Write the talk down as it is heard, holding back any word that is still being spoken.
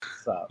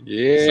Sup?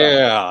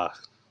 Yeah.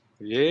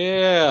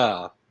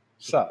 Yeah.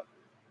 Sup?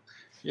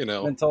 You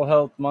know, Mental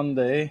Health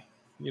Monday.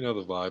 you know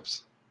the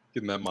vibes.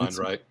 Getting that mind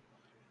right.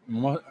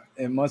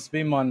 It must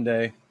be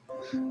Monday.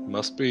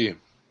 Must be.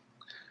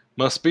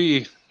 Must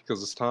be,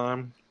 because it's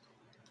time.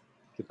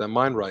 Get that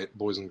mind right,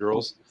 boys and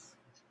girls.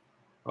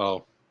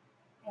 Oh,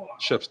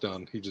 Shep's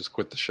done. He just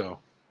quit the show.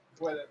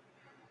 Quit it.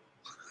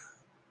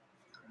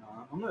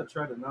 I'm gonna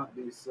try to not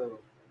be so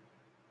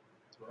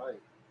right.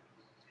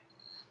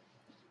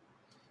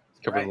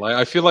 Covered in light.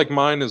 I feel like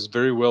mine is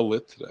very well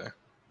lit today.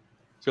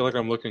 I feel like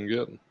I'm looking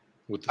good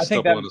with the I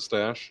think stubble that and the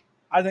stash.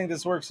 I think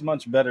this works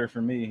much better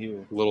for me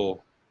here.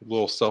 Little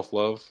self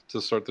love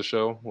to start the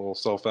show. A little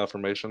self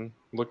affirmation.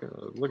 Look at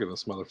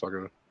this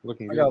motherfucker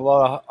looking I got a good.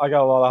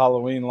 lot of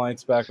Halloween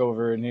lights back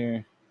over in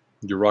here.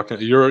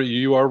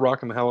 You are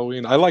rocking the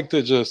Halloween. I like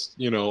to just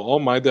all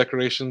my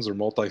decorations are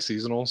multi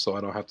seasonal, so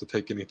I don't have to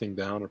take anything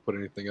down or put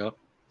anything up.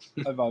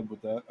 I vibe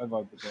with that.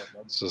 Bud.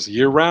 It's just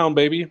year round,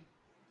 baby.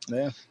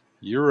 Yeah,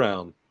 Year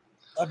round.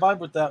 I vibe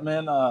with that,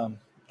 man.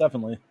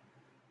 Definitely.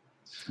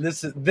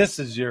 This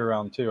is year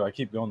round too. I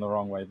keep going the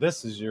wrong way.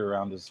 This is year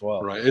round as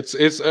well. Right.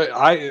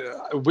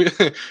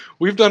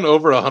 We've done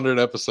over 100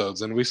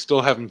 episodes and we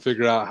still haven't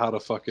figured out how to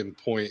fucking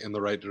point in the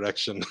right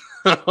direction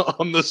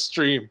on the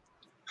stream.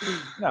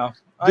 No,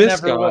 I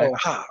never will.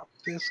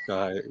 This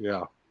guy,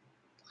 yeah.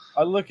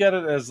 I look at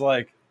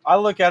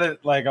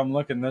it like I'm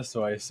looking this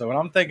way. So when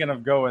I'm thinking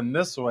of going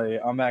this way,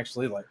 I'm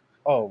actually like,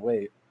 oh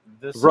wait,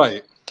 this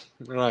Right.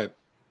 way. Right.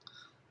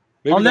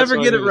 I'll never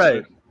get it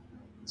right.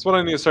 That's what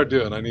I need to start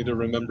doing. I need to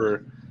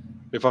remember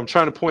if I'm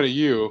trying to point at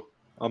you,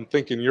 I'm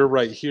thinking you're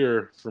right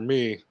here for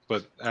me,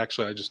 but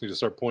actually I just need to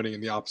start pointing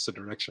in the opposite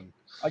direction.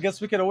 I guess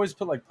we could always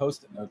put like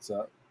post-it notes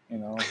up,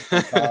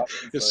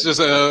 It's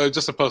like,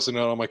 just a post-it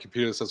note on my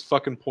computer that says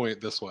fucking point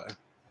this way.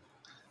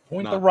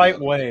 Point the right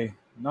way,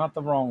 not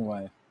the wrong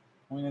way.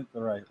 Point it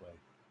the right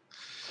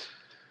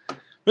way.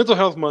 Mental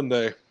Health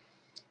Monday.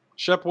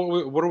 Shep,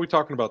 what are we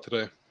talking about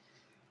today?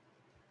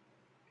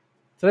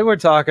 Today we're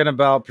talking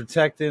about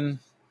protecting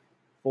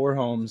 4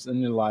 homes in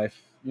your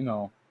life.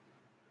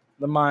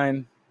 The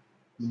mind,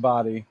 the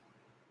body,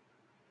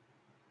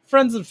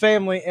 friends and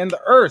family, and the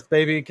earth,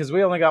 baby, because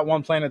we only got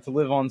one planet to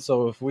live on.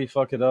 So if we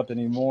fuck it up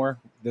anymore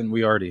than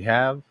we already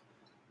have,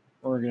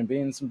 we're going to be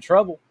in some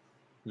trouble.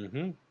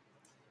 Mm-hmm.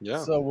 Yeah.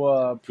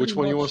 So which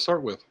one you want to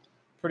start with?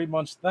 Pretty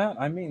much that.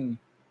 I mean,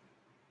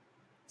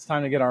 it's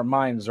time to get our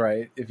minds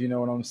right, if you know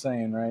what I'm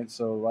saying, right?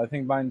 So I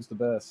think mine's the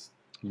best.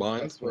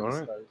 Mind? All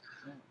right.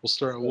 Yeah.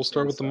 We'll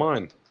start with the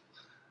mind.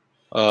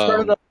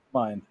 Start it up with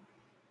mind.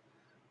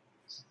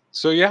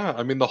 So yeah,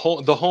 I mean the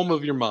home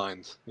of your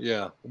mind.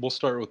 Yeah, we'll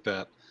start with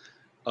that.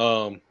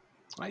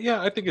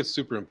 Yeah, I think it's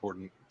super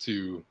important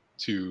to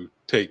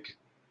take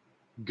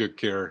good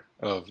care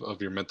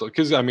of your mental,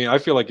 because I mean I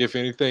feel like if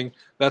anything,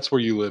 that's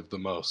where you live the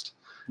most.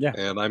 Yeah.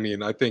 And I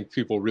mean I think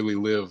people really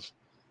live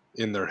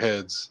in their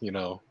heads,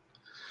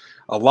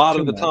 a lot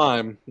of the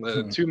time.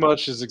 Too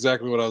much is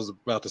exactly what I was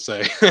about to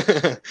say.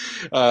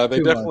 They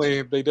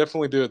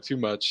definitely do it too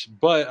much.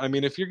 But I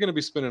mean, if you're going to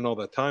be spending all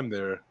that time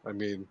there, I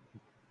mean,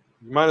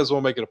 you might as well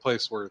make it a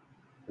place worth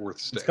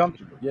staying. It's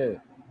comfortable. Yeah.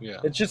 Yeah.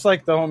 It's just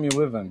like the home you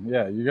live in.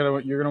 Yeah, you're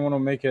gonna want to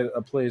make it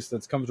a place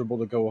that's comfortable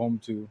to go home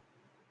to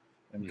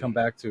and come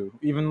back to.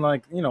 Even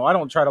like I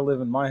don't try to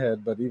live in my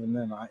head, but even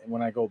then,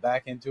 when I go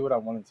back into it, I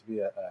want it to be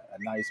a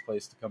nice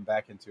place to come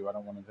back into. I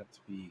don't want it to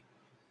be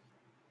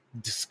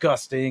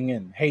disgusting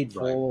and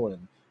hateful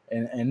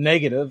and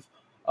negative.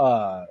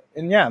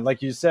 And yeah,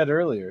 like you said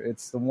earlier,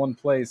 it's the one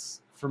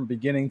place from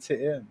beginning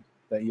to end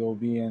that you'll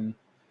be in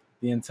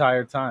the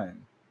entire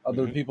time.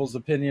 Other people's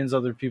opinions,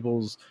 other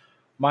people's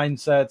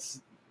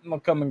mindsets, they'll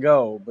come and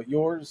go, but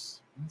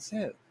yours, that's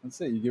it.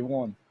 You get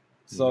one.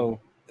 So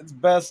it's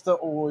best to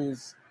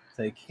always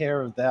take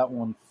care of that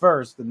one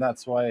first, and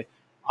that's why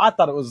I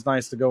thought it was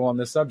nice to go on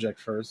this subject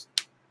first.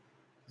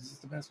 This is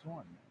the best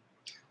one.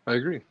 I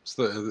agree. It's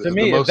to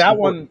me, if that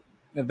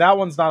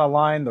one's not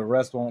aligned, the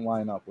rest won't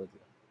line up with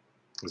you.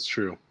 It's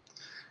true.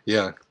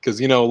 Yeah,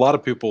 because a lot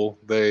of people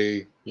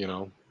they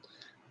don't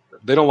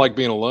like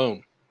being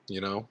alone.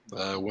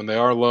 When they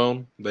are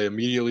alone, they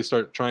immediately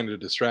start trying to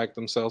distract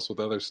themselves with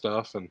other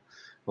stuff, and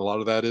a lot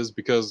of that is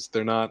because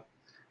they're not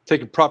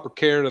taking proper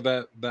care to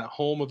that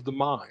home of the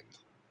mind,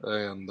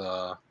 and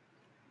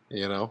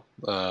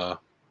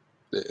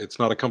it's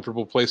not a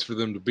comfortable place for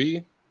them to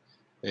be.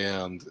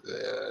 And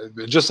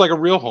just like a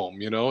real home,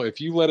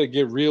 if you let it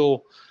get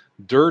real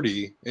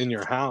dirty in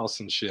your house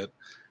and shit,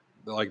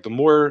 like the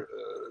more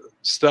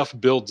stuff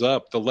builds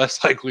up, the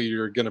less likely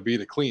you're going to be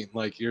to clean.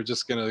 Like you're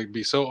just going to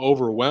be so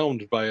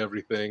overwhelmed by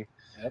everything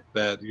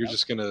that you're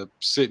just going to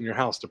sit in your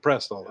house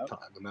depressed all the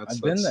time. And that's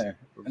been there.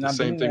 The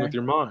same thing with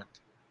your mind.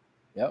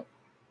 Yep.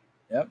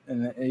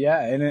 And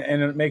yeah, and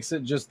it makes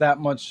it just that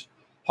much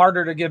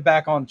harder to get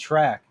back on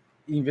track,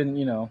 even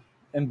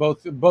in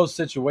both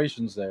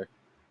situations there.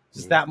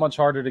 It's that much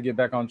harder to get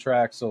back on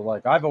track. So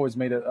like I've always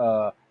made it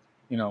like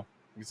I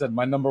said,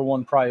 my number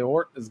one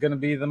priority is going to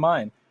be the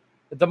mind.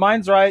 If the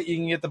mind's right, you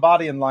can get the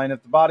body in line.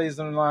 If the body's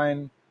in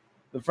line,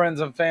 the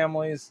friends and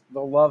families,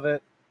 they'll love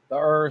it. The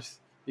earth,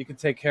 you can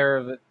take care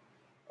of it.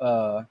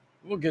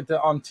 We'll get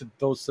onto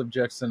those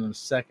subjects in a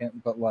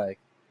second, but like,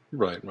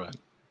 Right, right.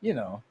 you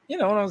know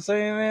what I'm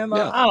saying, man.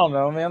 Yeah, I don't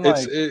know, man.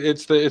 it's Like,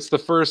 it, it's the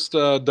first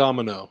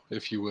domino,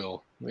 if you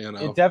will, it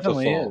to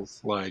definitely fall.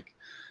 is. Like,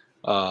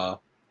 uh,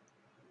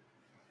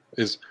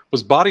 is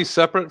was body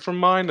separate from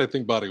mind? I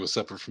think body was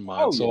separate from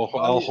mind. Oh So yeah,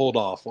 I'll body. hold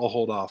off. I'll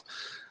hold off.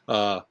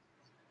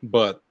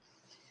 But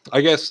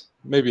I guess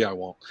maybe I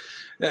won't,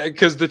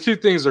 because the two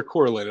things are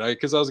correlated.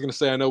 Because I was going to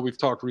say, I know we've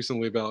talked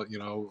recently about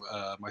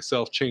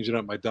myself changing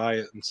up my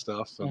diet and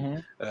stuff,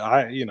 and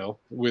Hmm.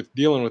 with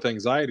dealing with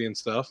anxiety and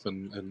stuff,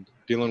 and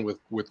dealing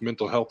with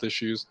mental health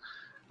issues.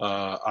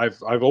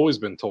 I've always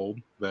been told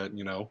that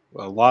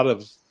a lot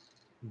of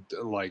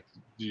like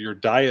your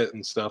diet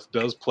and stuff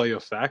does play a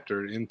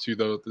factor into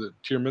to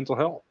your mental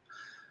health.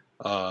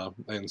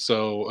 And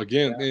so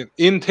again, Yeah.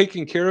 in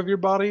taking care of your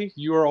body,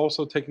 you are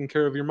also taking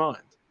care of your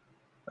mind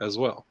as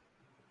well.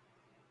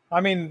 I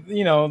mean,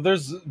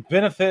 there's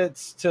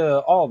benefits to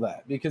all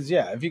that because,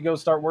 yeah, if you go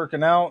start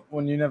working out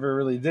when you never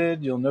really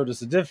did, you'll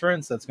notice a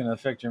difference. That's going to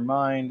affect your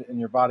mind and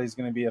your body's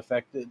going to be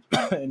affected.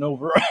 And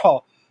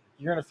overall,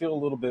 you're going to feel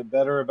a little bit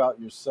better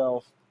about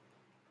yourself,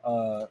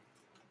 uh,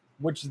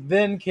 which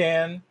then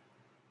can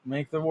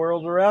make the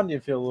world around you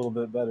feel a little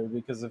bit better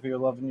because if you're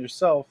loving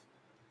yourself,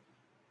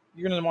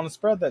 you're going to want to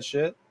spread that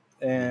shit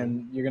Hmm.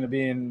 and you're going to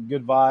be in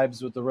good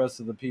vibes with the rest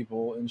of the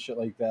people and shit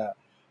like that.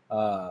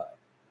 Uh,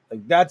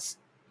 like that's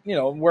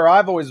where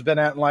I've always been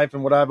at in life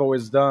and what I've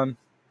always done.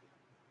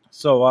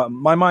 So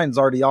my mind's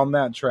already on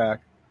that track.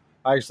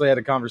 I actually had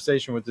a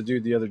conversation with the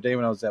dude the other day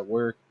when I was at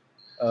work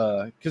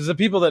because the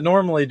people that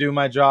normally do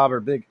my job are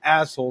big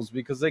assholes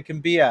because they can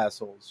be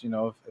assholes.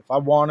 If I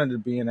wanted to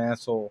be an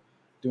asshole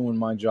doing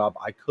my job,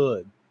 I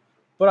could,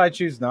 but I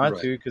choose not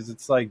Right. to because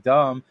it's like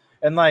dumb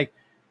and like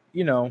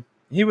you know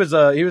he was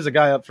a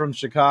guy up from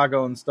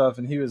Chicago and stuff,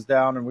 and he was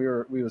down and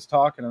we was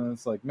talking, and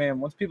it's like, man,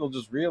 once people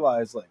just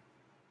realize like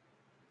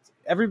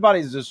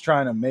everybody's just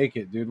trying to make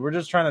it, dude. We're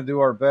just trying to do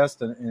our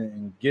best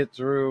and get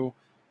through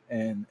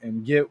and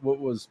get what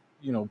was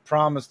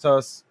promised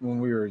us when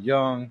we were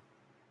young,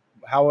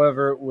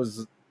 however it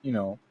was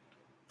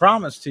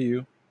promised to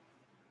you.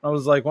 I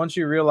was like, once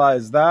you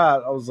realize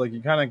that, I was like,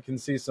 you kind of can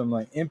see some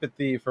like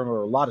empathy from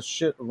a lot of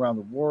shit around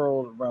the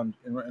world, and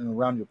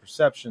around your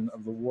perception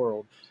of the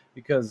world,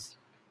 because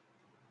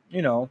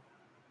you know,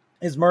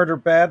 is murder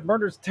bad?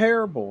 Murder's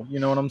terrible. You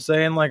know what I'm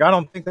saying? Like, I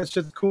don't think that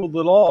shit's cool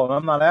at all, and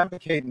I'm not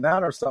advocating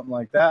that or something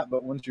like that.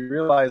 But once you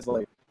realize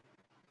like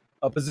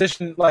a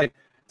position, like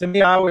to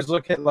me, I always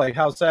look at like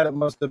how sad it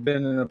must have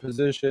been in a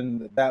position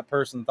that that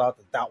person thought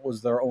that that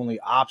was their only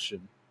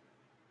option.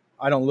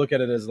 I don't look at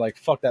it as like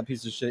fuck that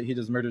piece of shit. He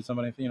just murdered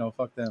somebody.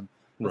 Fuck them.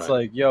 It's Right.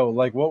 like, yo,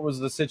 like what was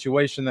the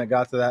situation that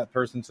got to that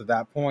person to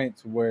that point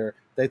to where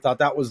they thought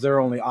that was their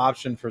only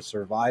option for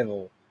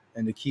survival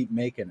and to keep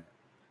making it.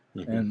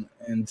 Hmm.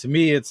 And to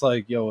me, it's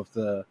like, yo, if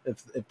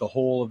the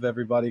whole of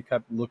everybody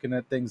kept looking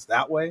at things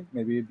that way,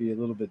 maybe it'd be a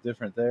little bit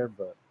different there.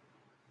 But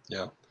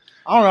Yeah.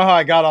 I don't know how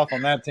I got off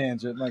on that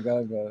tangent, my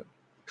guy. But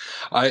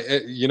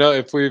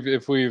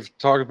If we've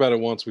talked about it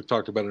once, we've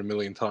talked about it a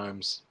million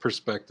times.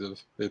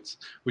 Perspective.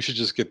 We should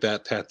just get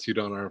that tattooed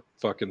on our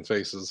fucking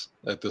faces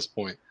at this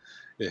point.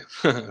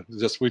 Yeah.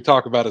 Just we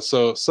talk about it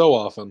so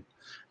often.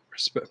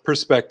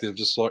 Perspective,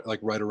 just like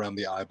right around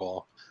the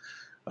eyeball.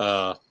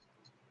 Uh,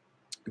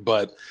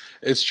 but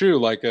it's true.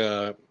 Like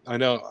I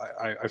know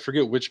I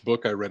forget which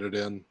book I read it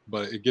in,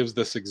 but it gives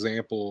this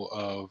example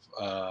of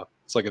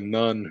it's like a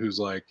nun who's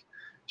like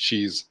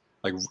she's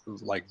like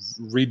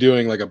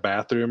redoing like a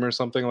bathroom or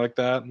something like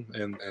that,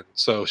 and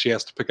so she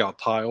has to pick out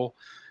tile,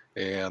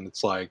 and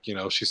it's like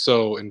she's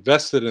so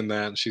invested in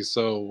that, and she's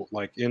so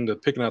like into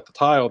picking out the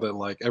tile that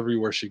like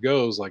everywhere she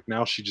goes, like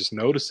now she just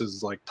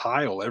notices like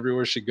tile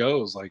everywhere she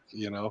goes, like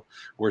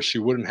where she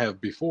wouldn't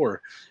have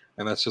before.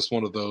 And that's just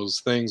one of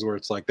those things where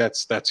it's like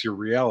that's your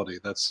reality,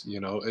 that's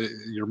your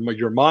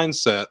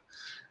mindset.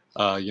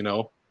 uh you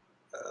know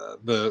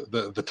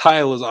the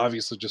tile is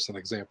obviously just an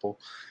example,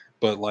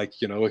 but like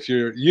if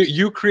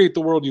you create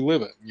the world you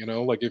live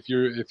in, like if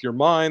your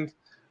mind,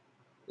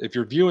 if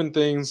you're viewing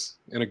things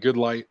in a good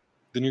light,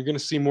 then you're going to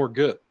see more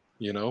good.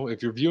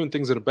 If you're viewing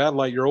things in a bad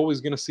light, you're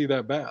always going to see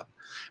that bad.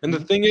 And the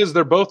mhm, thing is,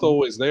 they're both mhm,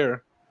 always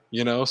there.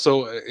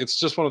 So it's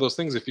just one of those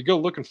things. If you go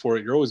looking for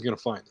it, you're always going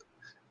to find it.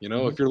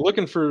 mhm. If you're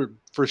looking for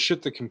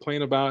shit to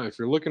complain about, if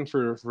you're looking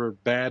for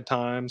bad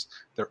times,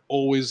 they're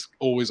always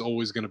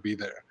going to be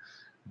there.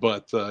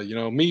 But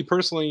me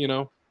personally,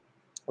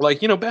 like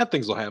bad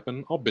things will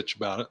happen. I'll bitch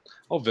about it.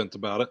 I'll vent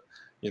about it.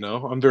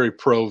 I'm very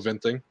pro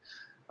venting.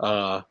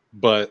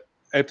 But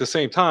at the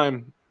same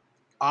time,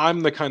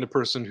 I'm the kind of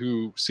person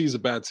who sees a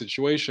bad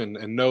situation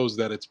and knows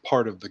that it's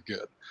part of the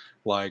good.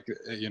 Like,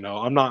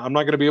 I'm not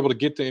going to be able to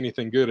get to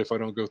anything good if I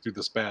don't go through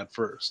this bad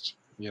first.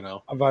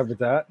 I vibe with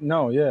that.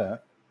 No, yeah,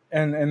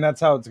 and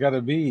that's how it's got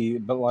to be.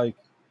 But like,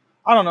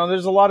 I don't know.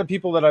 There's a lot of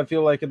people that I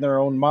feel like in their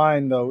own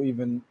mind, though,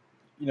 even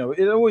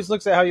it always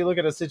looks at how you look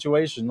at a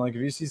situation. Like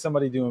if you see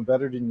somebody doing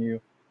better than you,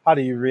 how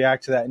do you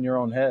react to that in your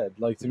own head?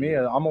 Like to me,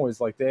 I'm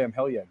always like, damn,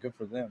 hell yeah, good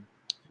for them.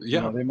 You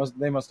know, Yeah.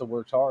 they must have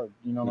worked hard.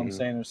 You know what I'm Hmm.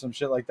 saying, or some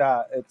shit like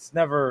that. It's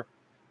never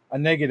a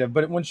negative,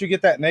 but once you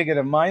get that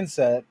negative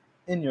mindset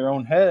in your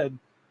own head,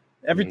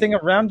 Hmm. everything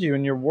around you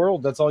in your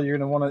world, that's all you're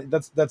gonna want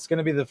to. That's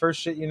gonna be the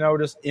first shit you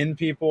notice in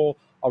people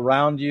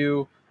around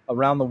you,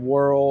 around the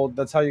world.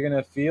 That's how you're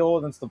gonna feel.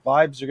 That's the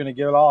vibes you're gonna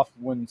get off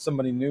when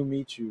somebody new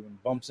meets you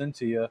and bumps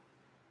into you,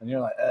 and you're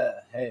like,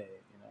 hey,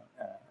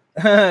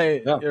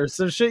 Yeah. or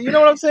some shit. You know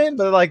what I'm saying?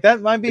 But like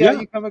that might be how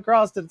Yeah. you come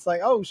across. It's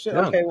like, oh shit,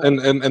 Yeah. okay, well, And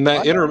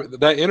my bad.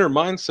 that inner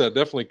mindset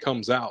definitely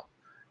comes out.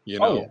 You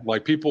Oh yeah, know,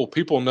 like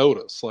people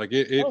notice. Like oh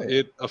yeah,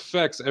 it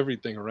affects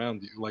everything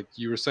around you. Like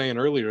you were saying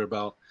earlier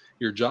about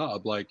your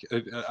job. Like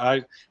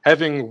I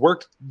having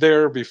worked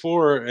there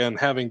before and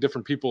having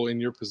different people in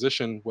your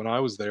position when I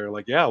was there.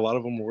 Like yeah, a lot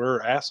of them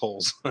were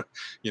assholes.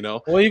 You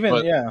know, well, even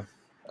but yeah,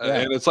 yeah.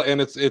 and it's like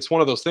and it's one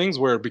of those things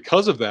where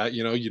because of that,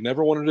 you know, you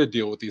never wanted to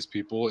deal with these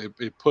people.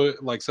 It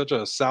put like such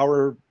a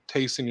sour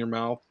taste in your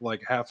mouth,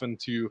 like having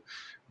to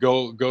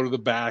go to the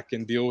back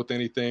and deal with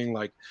anything.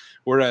 Like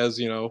whereas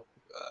you know.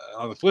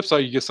 On the flip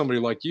side, you get somebody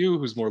like you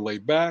who's more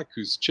laid back,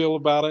 who's chill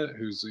about it,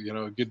 who's you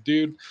know a good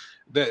dude.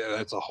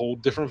 That's a whole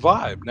different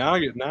vibe. Now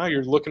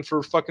you're looking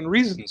for fucking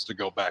reasons to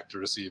go back to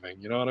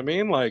receiving. You know what I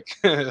mean? Like,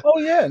 Oh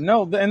yeah,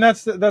 no, and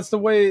that's the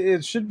way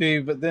it should be.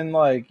 But then,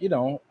 like,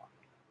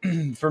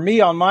 for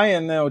me on my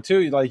end though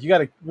too, like you got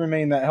to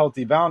remain that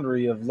healthy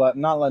boundary of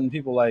not letting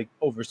people like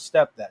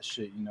overstep that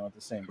shit. At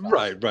the same time,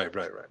 right.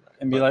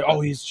 and be But like,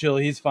 oh, he's chill,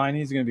 he's fine,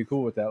 he's gonna be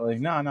cool with that. Like,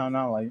 no, no,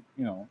 no, like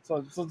so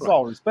it's right,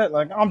 all respect.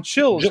 Like, I'm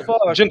chill as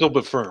fuck. gentle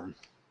but firm.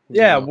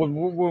 You Yeah, know. when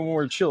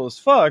we're chill as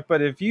fuck.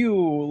 But if you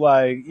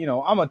like, I'm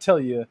gonna tell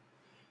you,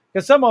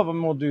 because some of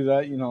them will do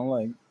that.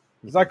 Like,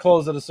 because I Mhm.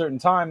 close at a certain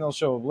time, they'll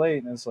show up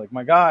late, and it's like,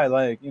 my guy,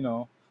 like, if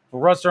a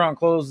restaurant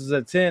closes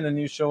at 10 and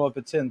you show up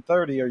at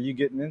 10:30, are you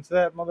getting into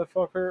that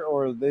motherfucker,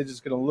 or are they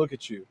just gonna look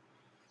at you?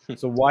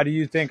 So why do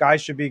you think I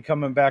should be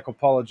coming back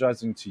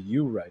apologizing to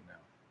you right now?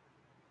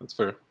 That's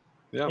fair.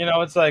 Yeah.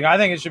 It's like I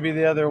think it should be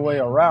the other way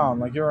around.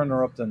 Like, you're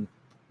interrupting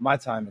my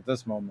time at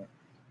this moment.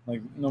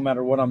 Like, no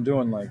matter what I'm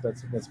doing, like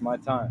that's my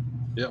time.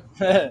 Yeah.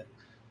 But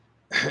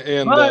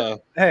And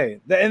hey,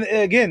 and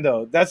again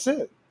though, that's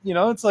it.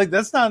 It's like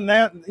that's not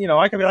that.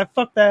 I can be like,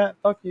 fuck that,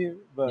 fuck you,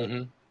 but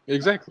mhm.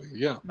 Exactly.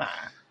 Yeah. nah,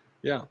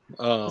 Yeah.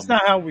 it's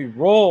not how we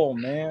roll,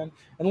 man.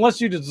 Unless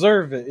you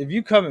deserve it. If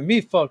you come at me,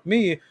 fuck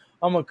me,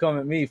 I'm gonna come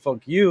at me,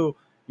 fuck you.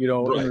 In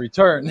Right.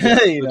 return, Yeah.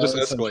 It just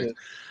some escalates.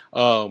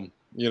 shit.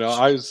 You know,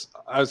 I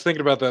was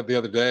thinking about that the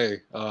other day,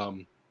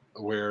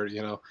 where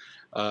you know,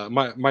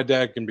 my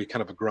dad can be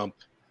kind of a grump,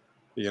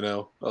 you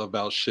know,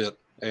 about shit.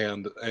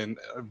 And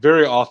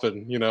very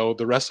often, you know,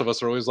 the rest of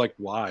us are always like,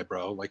 "Why,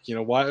 bro? Like, you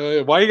know,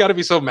 why you got to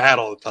be so mad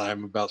all the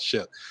time about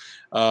shit?"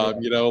 Yeah.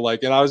 You know,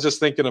 like, and I was just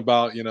thinking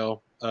about, you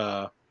know,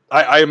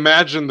 I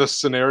imagined this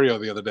scenario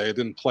the other day. It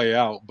didn't play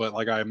out, but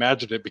like I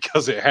imagined it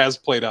because it has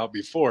played out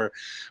before.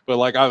 But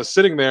like I was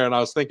sitting there and I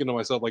was thinking to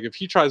myself, like, if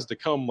he tries to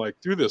come like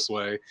through this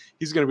way,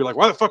 he's gonna be like,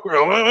 "Why the fuck? Why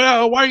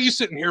are you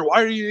sitting here?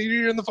 Why are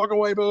you're in the fucking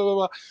way?" Blah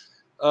blah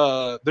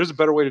blah. There's a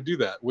better way to do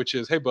that, which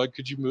is, "Hey, bud,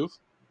 could you move?"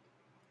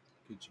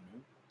 Could you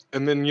move?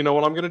 And then you know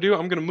what I'm going to do?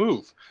 I'm going to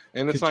move,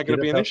 and it's Could you not going get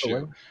to be up an out the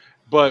issue. way?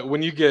 But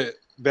when you get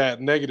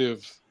that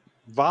negative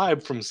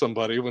vibe from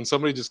somebody, when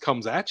somebody just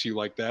comes at you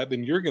like that,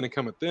 then you're going to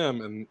come at them,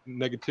 and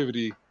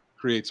negativity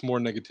creates more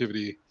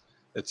negativity,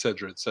 et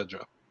cetera,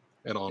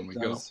 and on It we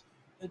go. does.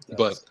 It But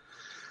does.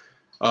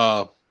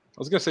 I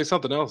was going to say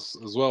something else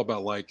as well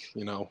about like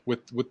you know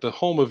with the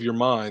home of your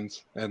mind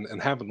and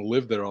having to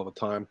live there all the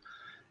time.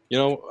 You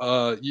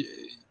know,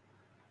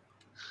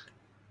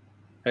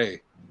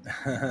 hey,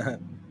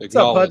 What's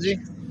up, acknowledge. Pudgy?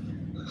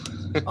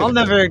 I'll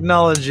never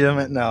acknowledge you.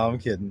 No, I'm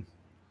kidding.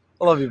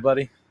 I love you,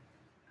 buddy.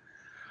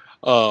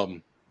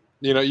 um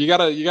you know you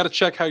gotta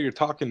check how you're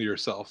talking to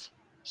yourself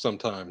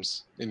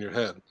sometimes in your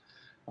head,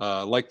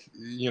 like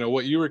you know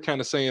what you were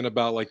kind of saying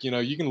about like you know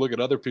you can look at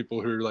other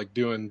people who are like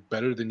doing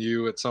better than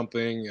you at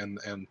something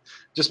and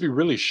just be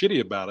really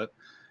shitty about it,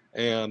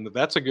 and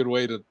that's a good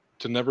way to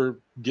never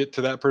get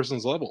to that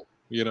person's level.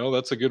 You know,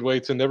 that's a good way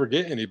to never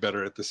get any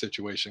better at the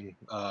situation.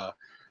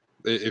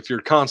 If you're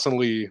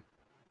constantly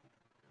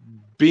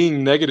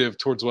being negative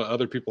towards what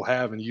other people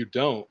have and you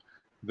don't,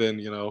 then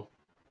you know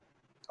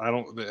I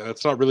don't.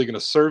 That's not really going to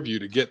serve you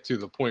to get to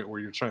the point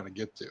where you're trying to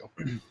get to.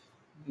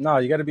 No,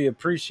 you got to be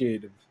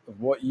appreciative of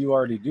what you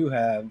already do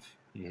have,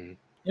 Mhm,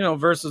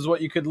 versus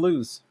what you could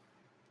lose.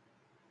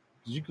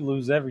 'Cause you could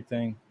lose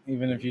everything,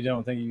 even if mhm. you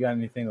don't think you got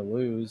anything to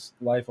lose.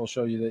 Life will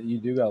show you that you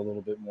do got a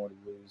little bit more to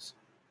lose.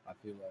 I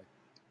feel like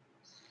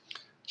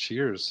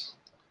Cheers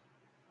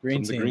green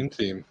from the team, green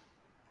team.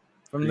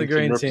 from the Green team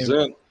green team.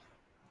 represent.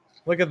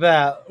 Look at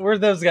that. Where'd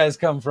those guys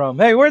come from?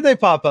 Hey, where'd they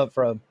pop up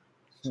from?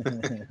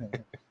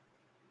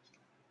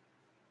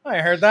 I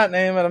ain't heard that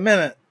name in a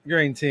minute.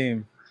 Green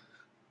team.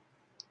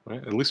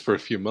 Right? At least for a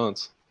few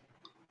months.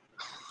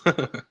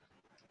 That's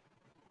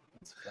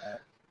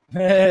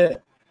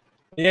fat.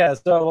 Yeah,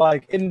 so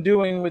like in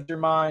doing with your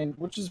mind,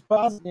 which is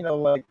positive,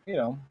 like,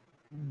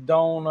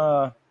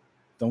 don't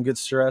don't get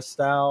stressed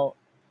out.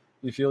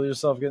 You feel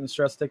yourself getting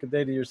stressed, take a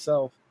day to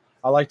yourself.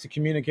 I like to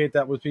communicate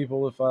that with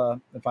people if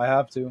I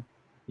have to.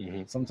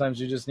 Mm-hmm. Sometimes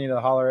you just need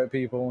to holler at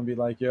people and be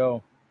like,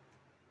 "Yo,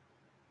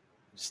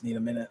 just need a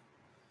minute.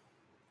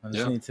 I just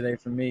Yeah. need today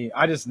for me."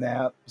 I just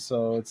nap,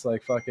 so it's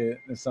like fuck it.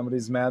 If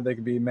somebody's mad, they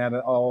could be mad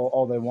at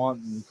all they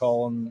want and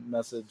call and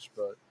message,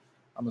 but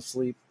I'm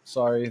asleep.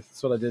 Sorry,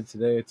 that's what I did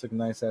today. I took a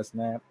nice ass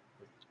nap.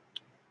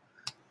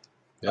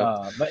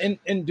 Yep. But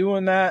in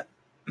doing that,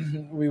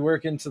 we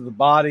work into the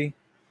body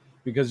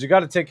because you got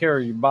to take care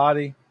of your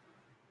body.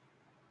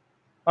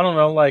 I don't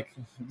know, like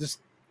just.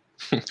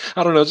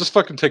 I don't know. Just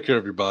fucking take care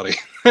of your body.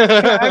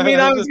 I mean,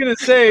 I was gonna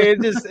say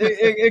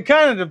it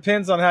kind of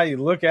depends on how you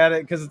look at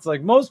it because it's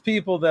like most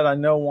people that I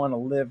know want to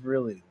live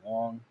really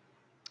long.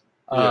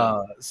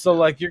 So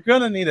like you're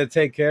gonna need to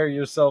take care of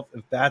yourself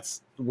if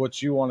that's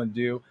what you want to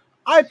do.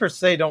 I per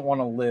se don't want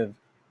to live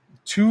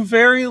too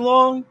very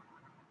long,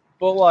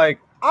 but like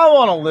I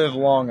want to live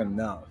long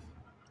enough.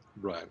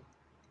 Right.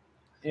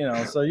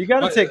 So you got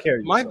to take care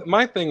of yourself.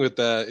 My thing with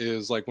that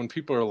is like when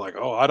people are like,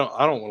 "Oh, I don't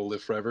want to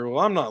live forever." Well,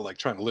 I'm not like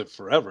trying to live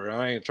forever.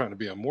 I ain't trying to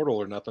be immortal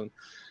or nothing.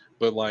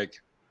 But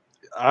like,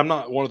 I'm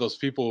not one of those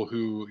people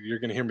who you're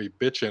gonna hear me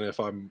bitching if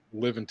I'm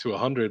living to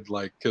 100.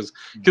 Like, because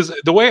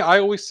the way I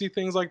always see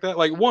things like that,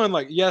 like one,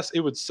 like yes,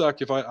 it would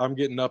suck if I'm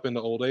getting up into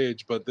old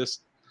age, but this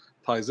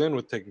ties in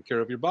with taking care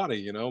of your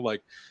body.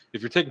 Like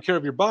if you're taking care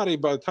of your body,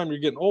 by the time you're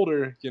getting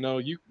older,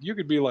 you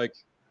could be like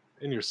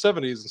in your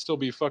 70s and still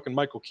be fucking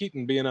Michael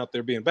Keaton being out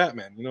there being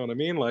Batman. You know what I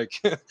mean? Like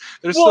Well,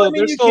 I mean,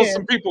 there's you still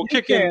some can, people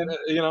you kicking.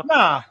 can.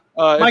 Nah,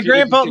 If you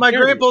take my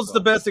care of grandpa's the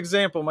yourself. best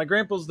example. My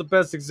grandpa's the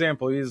best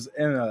example. He's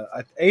in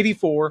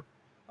 84,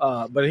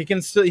 but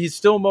he's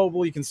still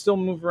mobile. He can still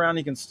move around.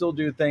 He can still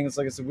do things.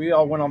 Like I said, we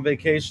all went on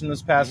vacation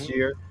this past Mhm.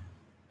 year,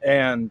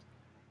 and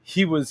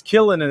he was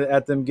killing it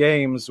at them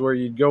games where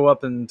you'd go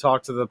up and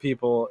talk to the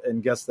people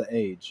and guess the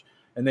age,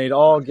 and they'd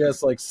all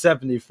guess like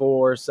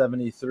 74,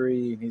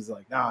 73, and he's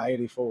like, "Nah,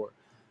 84."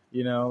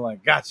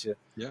 Like gotcha.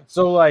 Yeah.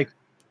 So like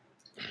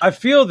I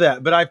feel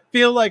that, but I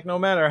feel like no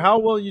matter how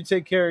well you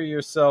take care of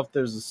yourself,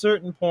 there's a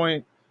certain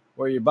point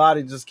where your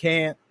body just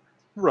can't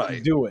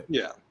Right. do it.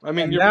 Yeah. I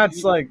mean, And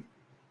that's like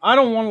I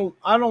don't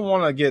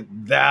want to get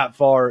that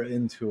far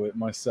into it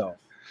myself.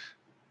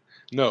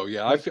 no,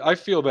 yeah, I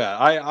feel that.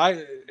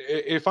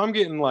 If I'm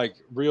getting like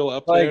real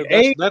up Like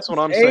there, that's what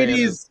I'm saying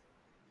is 80s,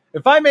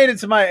 if I made it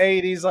to my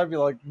 80s, I'd be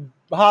like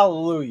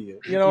hallelujah.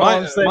 You know what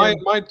I'm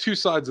saying? my two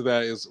sides of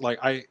that is like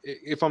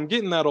if I'm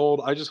getting that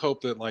old, I just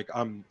hope that like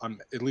I'm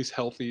at least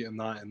healthy and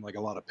not in like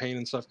a lot of pain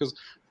and stuff. Because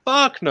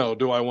fuck no,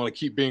 do I want to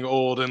keep being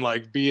old and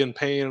like be in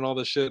pain and all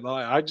this shit?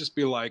 I'd just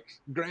be like,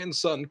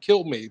 grandson,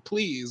 kill me,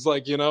 please,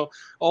 like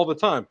all the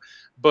time.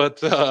 But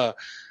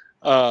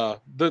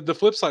the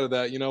flip side of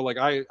that, like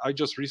I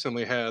just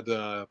recently had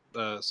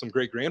some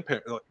great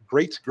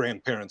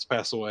grandparents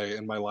pass away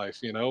in my life.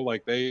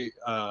 Like they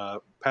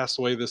passed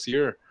away this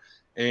year,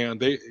 and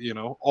they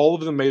all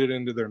of them made it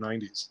into their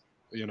 90s.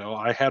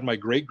 I had my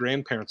great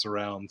grandparents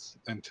around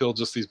until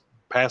just these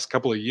past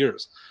couple of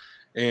years,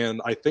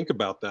 and I think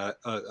about that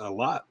a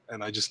lot,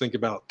 and I just think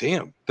about,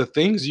 damn, the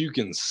things you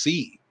can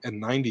see in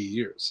 90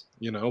 years.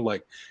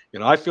 Like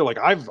I feel like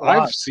A I've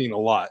lot. seen a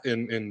lot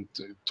in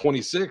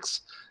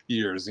 26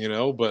 years,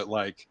 but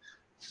like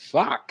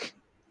fuck,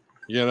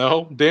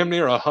 damn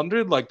near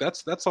 100. Like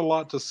that's a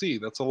lot to see.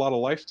 That's a lot of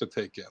life to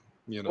take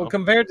in. Well,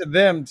 compared to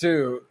them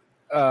too,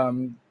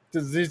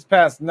 because these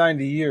past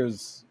 90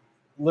 years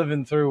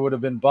living through would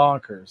have been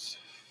bonkers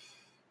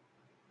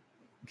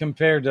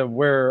compared to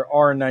where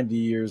our 90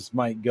 years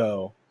might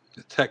go.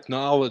 The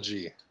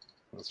technology,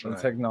 that's And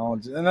right.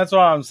 technology, and that's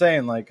what I'm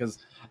saying. Like, because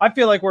I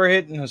feel like we're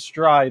hitting a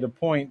stride, a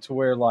point to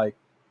where like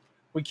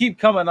we keep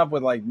coming up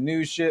with like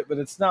new shit, but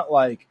it's not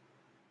like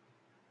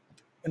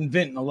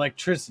inventing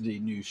electricity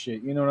new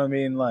shit. You know what I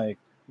mean? Like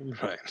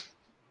Right.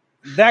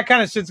 that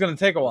kind of shit's gonna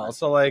take a while.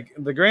 So like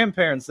the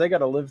grandparents, they got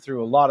to live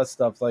through a lot of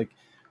stuff. Like,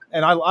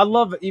 and I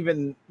love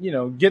even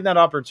getting that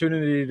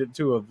opportunity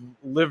to have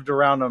lived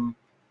around them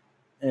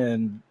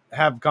and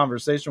have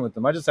conversation with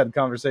them. I just had a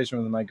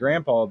conversation with my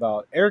grandpa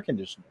about air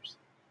conditioners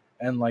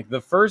and like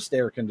the first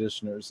air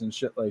conditioners and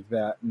shit like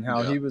that, and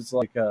how Yeah. he was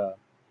like,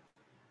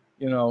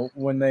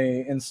 when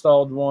they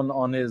installed one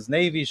on his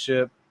Navy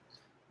ship,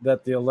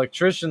 that the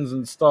electricians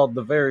installed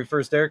the very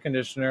first air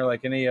conditioner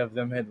like any of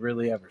them had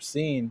really ever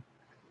seen,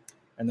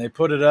 and they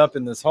put it up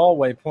in this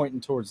hallway pointing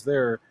towards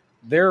their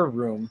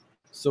room,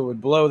 so it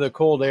would blow the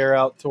cold air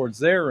out towards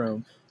their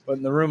room. But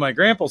in the room my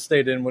grandpa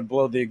stayed in would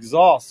blow the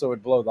exhaust, so it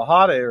would blow the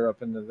hot air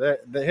up into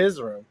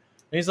his room. And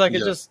he's like,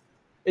 Yeah.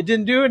 it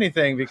didn't do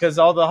anything because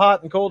all the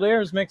hot and cold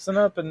air is mixing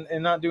up and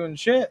not doing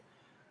shit.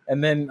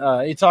 And then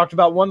he talked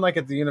about one like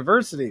at the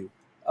university,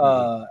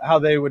 how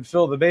they would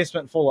fill the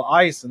basement full of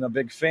ice and a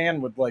big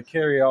fan would like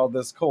carry all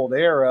this cold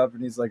air up.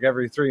 And he's like,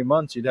 every 3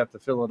 months you'd have to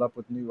fill it up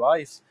with new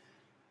ice.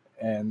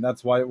 And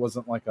that's why it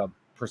wasn't like a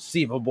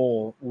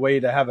perceivable way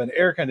to have an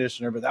air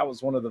conditioner, but that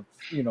was one of the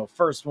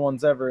first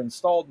ones ever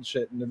installed and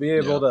shit. And to be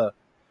able Yeah.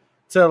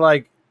 to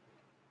like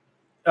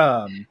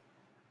um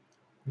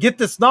get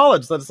this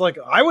knowledge that it's like,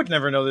 I would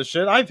never know this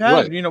shit. I've had,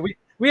 Right. you know,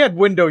 we had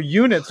window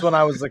units when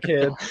I was a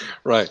kid.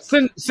 Right.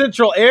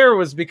 Central air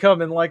was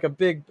becoming like a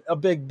big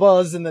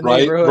buzz in the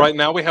neighborhood. Right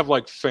now we have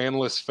like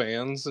fanless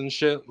fans and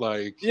shit.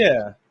 Like,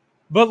 Yeah.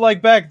 But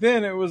like back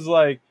then it was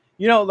like,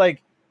 you know,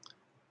 like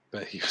I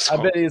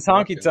bet he was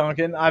honky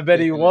tonking. I bet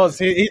he was.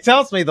 He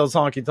tells me those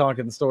honky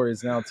tonking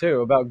stories now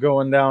too about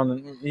going down,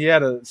 and he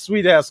had a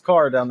sweet ass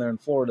car down there in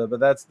Florida. But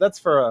that's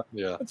for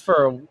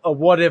a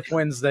what if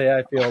Wednesday.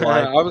 I feel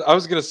like I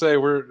was gonna say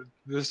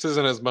this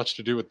isn't as much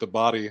to do with the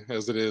body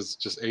as it is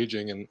just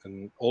aging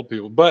and old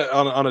people. But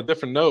on a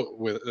different note,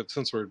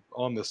 since we're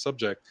on this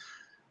subject,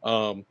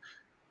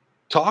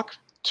 talk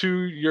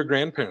to your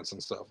grandparents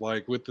and stuff.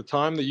 Like with the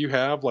time that you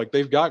have, like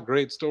they've got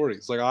great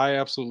stories. Like I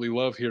absolutely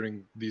love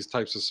hearing these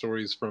types of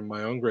stories from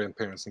my own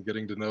grandparents and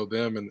getting to know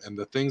them and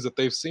the things that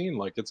they've seen.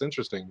 Like it's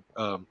interesting.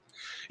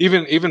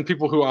 Even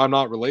people who I'm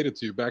not related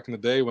to. Back in the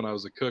day when I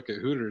was a cook at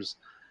Hooters,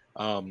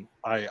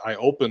 I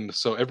opened,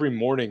 so every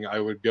morning I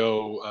would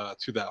go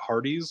to that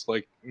Hardee's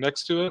like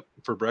next to it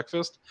for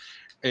breakfast.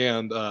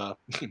 And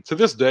to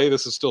this day,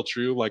 this is still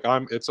true. Like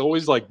it's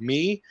always like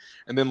me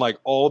and then like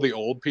all the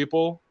old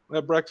people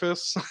at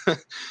breakfast.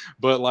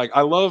 But like I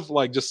love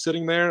like just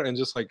sitting there and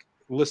just like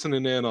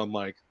listening in on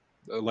like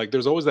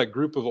there's always that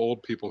group of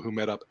old people who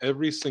met up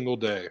every single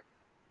day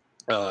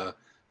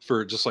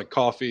for just like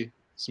coffee,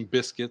 some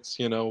biscuits,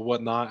 you know,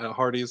 whatnot at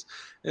Hardee's,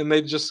 and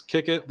they just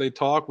kick it. They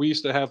talk. We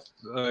used to have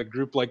a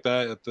group like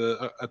that at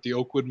the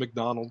Oakwood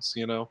McDonald's.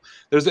 You know,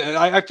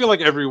 I feel like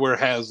everywhere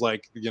has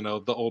like, you know,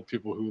 the old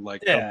people who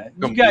like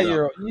you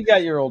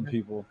got your old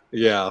people.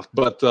 Yeah,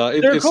 but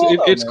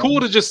it's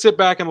cool to just sit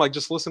back and like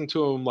just listen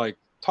to them like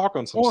talk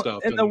on some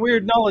stuff and the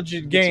weird knowledge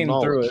you gain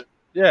through it.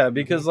 Yeah,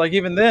 because like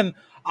even then,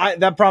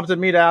 that prompted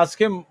me to ask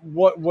him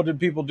what did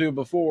people do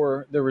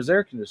before there was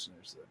air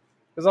conditioners.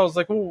 Because I was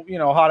like, well, you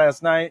know, hot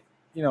ass night.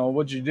 You know,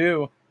 what'd you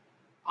do?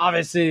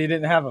 Obviously, you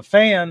didn't have a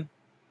fan,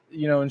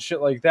 you know, and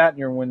shit like that in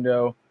your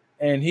window.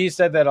 And he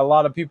said that a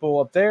lot of people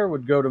up there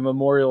would go to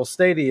Memorial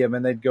Stadium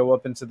and they'd go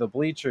up into the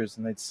bleachers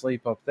and they'd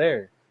sleep up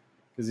there.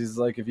 Because he's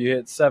like, if you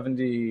hit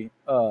 70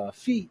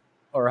 feet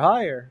or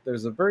higher,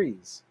 there's a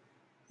breeze.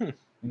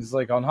 He's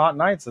like, on hot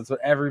nights, that's what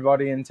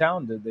everybody in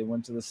town did. They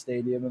went to the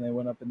stadium and they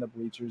went up in the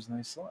bleachers and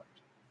they slept.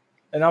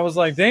 And I was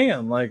like,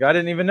 damn, like, I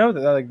didn't even know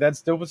that. Like,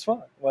 that's dope as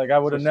fuck. Like, I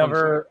would have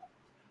never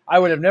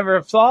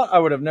have thought. I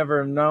would have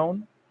never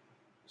known.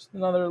 Just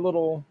another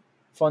little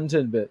fun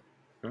tidbit.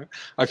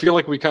 I feel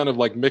like we kind of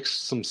like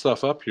mixed some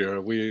stuff up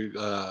here. We,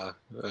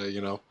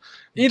 you know,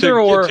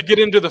 to get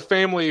into the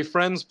family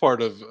friends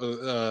part of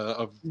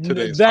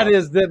today's.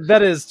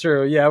 That is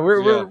true. Yeah,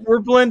 we're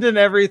blending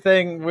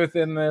everything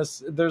within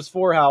this. There's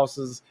 4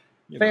 houses,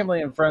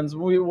 family and friends.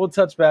 We'll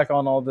touch back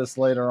on all this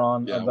later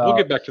on. Yeah, we'll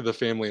get back to the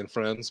family and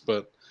friends,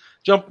 but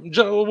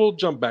we'll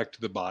jump back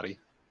to the body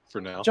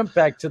for now. Jump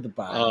back to the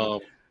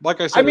body. Like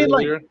I said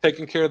earlier,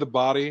 taking care of the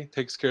body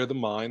takes care of the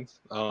mind.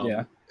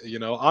 You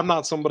know, I'm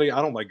not somebody,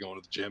 I don't like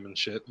going to the gym and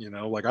shit, you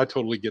know, like I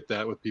totally get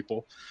that with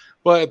people.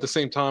 But at the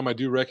same time, I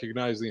do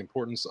recognize the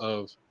importance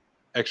of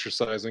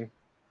exercising.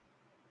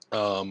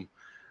 I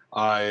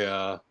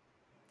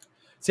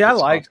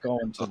liked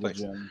going to the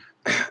gym.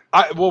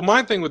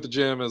 My thing with the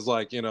gym is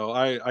like, you know,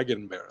 I get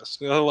embarrassed.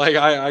 You know, like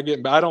I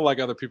don't like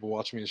other people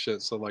watching me and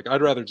shit. So like,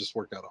 I'd rather just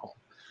work out at home.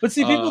 But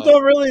see, people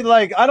don't really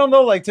like, I don't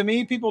know, like to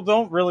me, people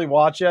don't really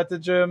watch you at the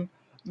gym.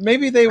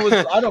 Maybe they was,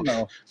 I don't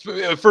know.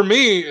 For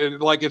me,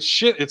 like it's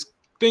shit. It's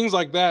things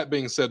like that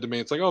being said to me.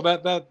 It's like, oh,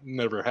 that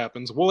never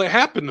happens. Well, it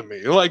happened to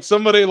me. Like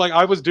somebody, like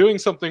I was doing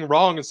something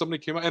wrong and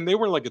somebody came out and they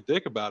weren't like a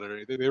dick about it or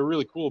anything. They were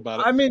really cool about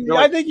it. I mean,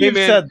 like, I think you've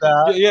said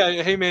that.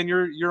 Yeah. Hey man,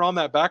 you're on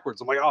that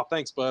backwards. I'm like, oh,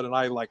 thanks, bud. And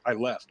I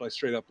left. I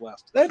straight up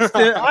left. That's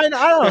it. I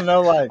don't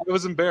know. Like I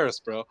was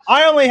embarrassed, bro.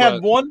 I only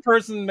had one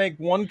person make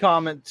one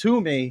comment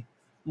to me.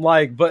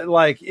 But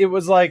it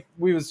was like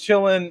we was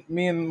chilling.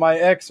 Me and my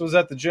ex was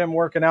at the gym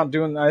working out,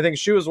 I think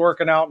she was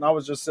working out, and I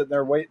was just sitting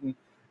there waiting.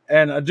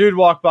 And a dude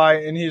walked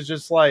by, and he's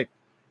just like,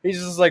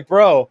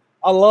 bro,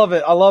 I love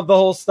it. I love the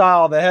whole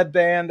style, the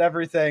headband,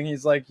 everything.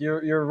 He's like,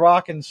 you're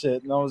rocking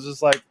shit, and I was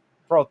just like,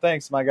 bro,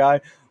 thanks, my guy.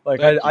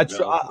 Like it's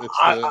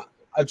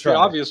the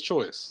obvious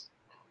choice.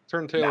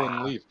 Turn tail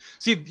and leave.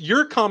 See,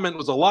 your comment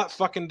was a lot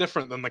fucking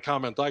different than the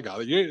comment I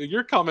got.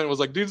 Your comment was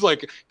like, dude's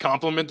like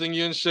complimenting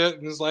you and shit,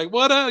 and it's like,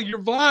 what your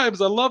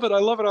vibes? I love it.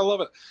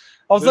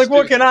 I was like,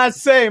 what can I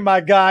say,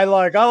 my guy?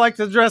 Like, I like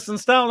to dress in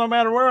style no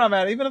matter where I'm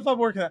at, even if I'm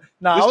working at.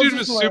 This dude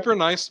was super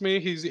nice to me.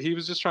 He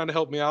was just trying to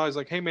help me out. He's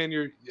like, hey man,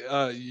 you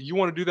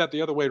want to do that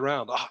the other way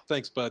around? Oh,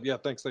 thanks, bud. Yeah,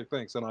 thanks.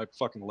 And I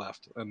fucking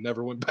left and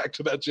never went back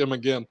to that gym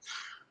again.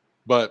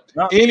 But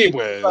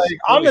anyways, like,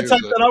 I'm the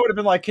type that I would have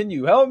been like, can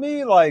you help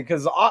me? Like,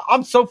 because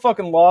I'm so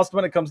fucking lost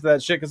when it comes to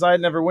that shit, because I had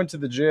never went to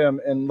the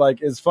gym. And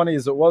like, as funny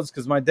as it was,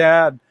 because my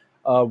dad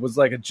was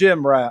like a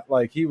gym rat.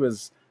 Like, he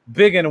was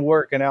big into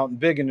working out and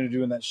big into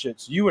doing that shit.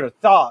 So you would have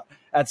thought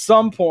at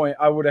some point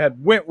I would have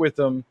went with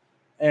him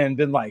and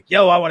been like,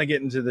 yo, I want to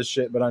get into this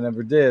shit, but I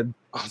never did.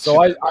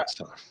 So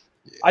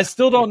I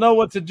still don't know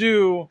what to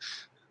do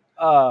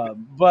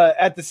But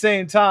at the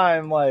same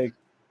time, like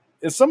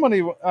if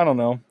somebody, I don't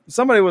know,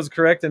 somebody was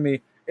correcting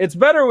me. It's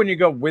better when you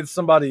go with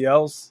somebody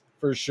else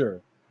for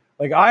sure.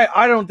 Like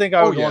I don't think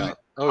I Oh would want yeah. to.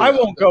 Oh I yeah.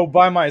 won't go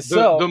by The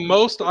myself.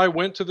 most I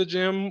went to the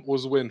gym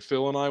was when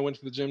Phil and I went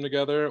to the gym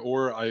together,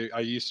 or I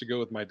used to go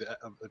with my dad.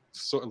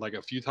 So like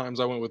a few times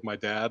I went with my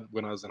dad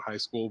when I was in high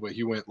school, but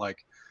he went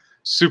like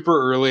super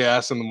early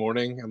ass in the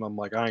morning, and I'm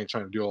like, I ain't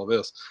trying to do all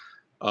this.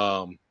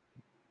 Um,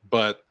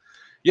 but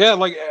yeah,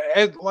 like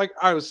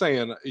I was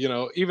saying,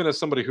 even as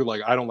somebody who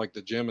like I don't like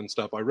the gym and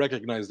stuff, I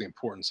recognize the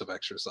importance of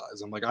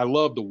exercise. And like I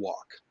love to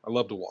walk. I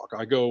love to walk.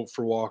 I go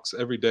for walks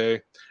every day.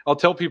 I'll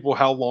tell people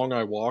how long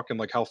I walk and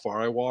like how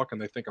far I walk,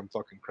 and they think I'm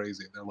fucking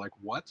crazy. They're like,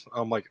 "What?"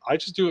 I'm like, "I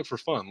just do it for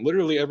fun.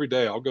 Literally every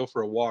day I'll go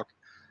for a walk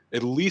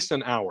at least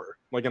an hour.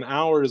 Like an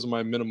hour is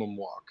my minimum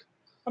walk."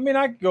 I mean,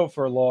 I could go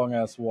for long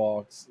ass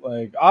walks.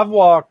 Like I've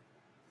walked.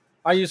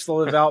 I used to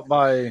live out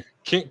by.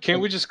 Can't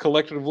we just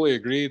collectively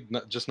agree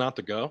just not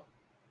to go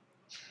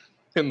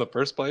in the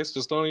first place?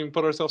 Just don't even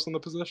put ourselves in the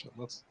position.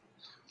 Let's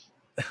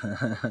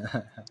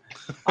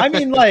I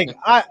mean, like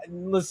I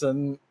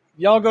listen.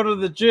 Y'all go to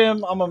the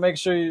gym. I'm gonna make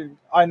sure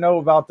I know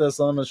about this.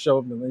 And I'm gonna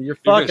show them. You're You're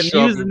gonna fucking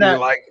show up using and be that.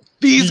 like,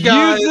 "These You're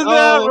guys, using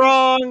that oh,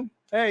 wrong.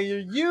 Hey, you're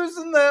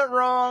using that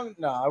wrong.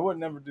 No, I would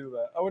never do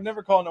that. I would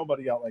never call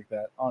nobody out like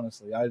that.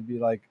 Honestly, I'd be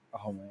like,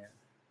 oh man,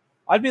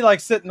 I'd be like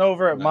sitting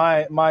over at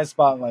no." my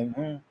spot, and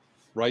like,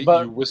 Right?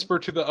 But You whisper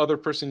to the other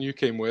person you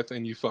came with,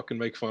 and you fucking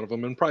make fun of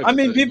them in I private.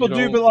 mean, people You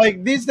do, don't. but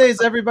like these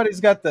days,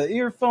 everybody's got the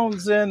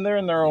earphones in. They're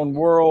in their own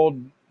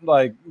world.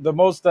 Like the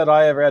most that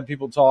I ever had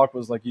people talk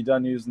was like, "You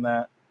done using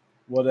that?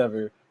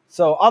 Whatever."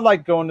 So I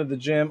like going to the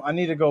gym. I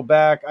need to go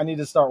back. I need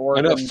to start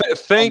I know. working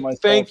on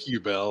myself. Thank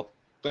you, Bill.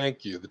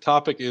 Thank you. The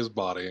topic is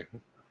body.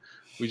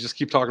 We just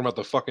keep talking about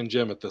the fucking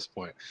gym at this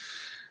point.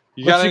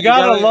 But you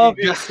gotta You love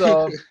gotta.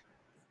 yourself,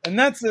 and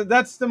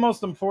that's the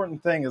most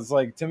important thing. Is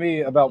like to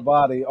me about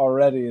body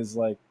already is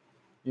like,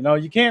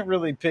 you can't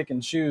really pick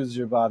and choose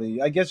your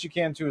body. I guess you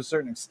can to a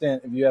certain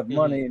extent if you have Mhm.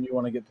 money and you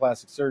want to get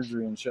plastic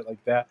surgery and shit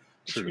like that.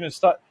 But you're True. gonna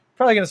start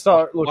probably gonna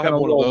start We'll looking have a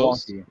one of little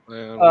those. wonky. One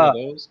of Uh,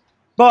 those.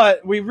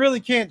 but we really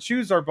can't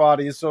choose our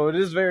bodies, so it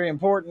is very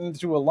important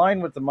to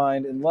align with the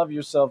mind and love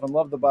yourself and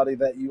love the body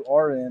that you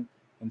are in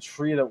and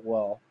treat it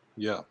well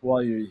Yeah.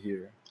 while you're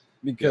here.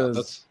 Yeah. Because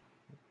That's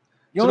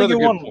you only another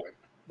get good one. point.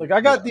 Like I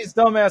Yeah. got these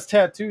dumbass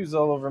tattoos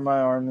all over my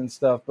arm and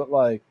stuff, but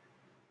like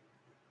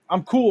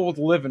I'm cool with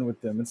living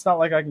with them. It's not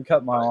like I can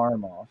cut my Right.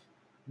 arm off.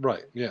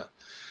 Right. Yeah.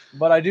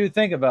 But I do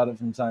think about it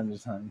from time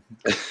to time.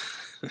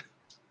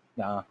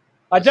 Nah.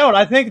 I don't.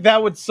 I think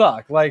that would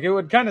suck. Like it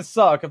would kind of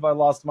suck if I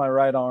lost my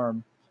right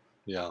arm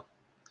Yeah.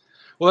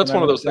 Well, and that's I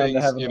one of went those down to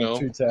things, having like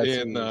two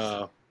in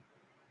tattoos.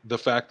 the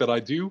fact that I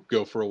do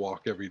go for a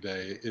walk every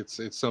day. It's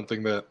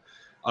something that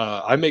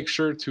I make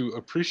sure to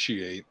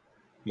appreciate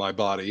my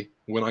body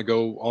when I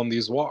go on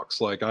these walks.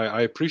 Like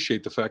I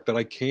appreciate the fact that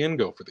I can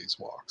go for these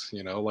walks.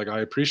 Like I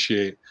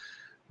appreciate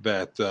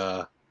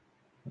that.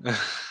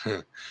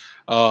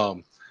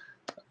 um,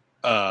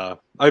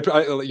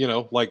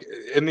 like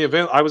in the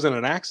event I was in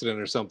an accident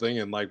or something,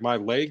 and like my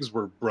legs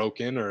were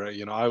broken, or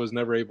I was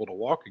never able to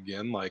walk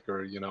again. Like,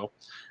 or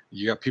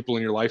you got people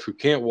in your life who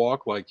can't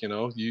walk. Like,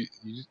 you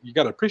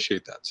got to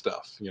appreciate that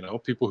stuff.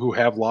 People who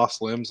have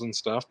lost limbs and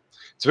stuff.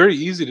 It's very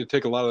easy to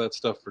take a lot of that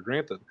stuff for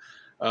granted.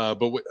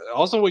 But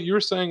also what you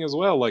were saying as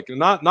well, like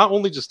not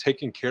only just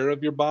taking care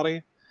of your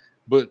body,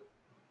 but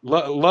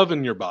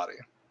loving your body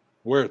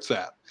where it's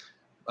at.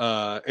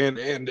 And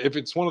if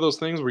it's one of those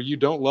things where you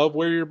don't love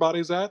where your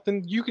body's at,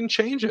 then you can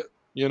change it.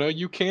 You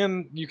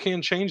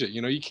can change it.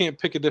 You can't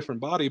pick a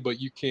different body, but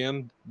you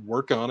can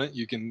work on it.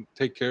 You can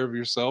take care of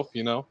yourself.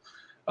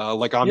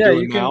 Like I'm Yeah,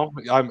 doing you can now.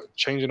 I'm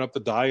changing up the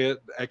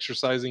diet,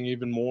 exercising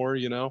even more.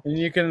 and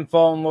you can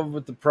fall in love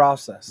with the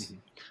process. Mhm.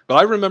 But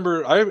I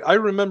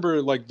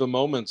remember like the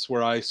moments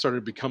where I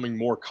started becoming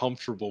more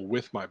comfortable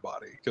with my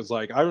body, because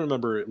like I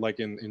remember like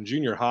in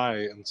junior high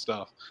and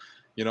stuff.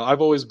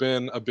 I've always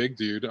been a big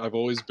dude. I've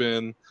always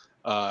been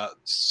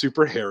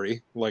super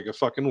hairy, like a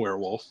fucking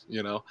werewolf.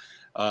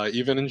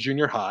 Even in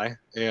junior high,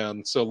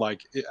 and so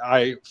like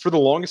I for the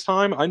longest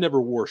time I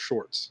never wore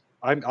shorts.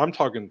 I'm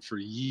talking for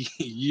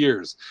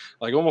years,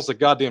 like almost a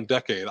goddamn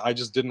decade. I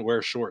just didn't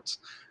wear shorts,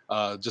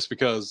 just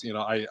because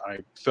I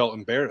felt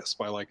embarrassed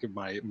by like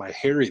my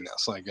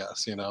hairiness, I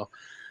guess. And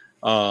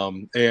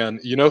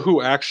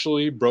who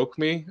actually broke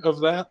me of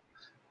that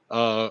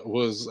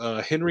was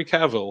Henry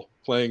Cavill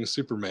playing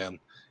Superman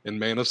in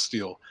Man of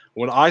Steel.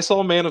 When I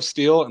saw Man of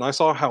Steel and I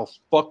saw how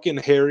fucking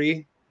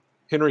hairy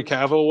Henry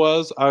Cavill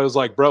was, I was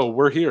like, bro,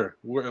 we're here.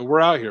 We're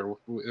out here.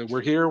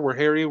 We're here. We're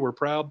hairy. We're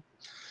proud.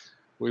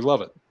 We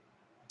love it.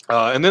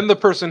 And then the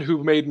person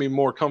who made me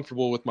more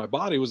comfortable with my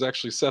body was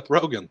actually Seth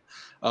Rogen.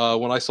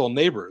 When I saw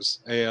Neighbors,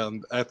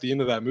 and at the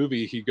end of that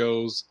movie, he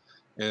goes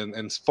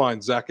and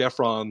finds Zac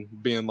Efron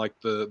being like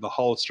the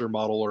Hollister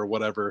model or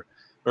whatever,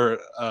 or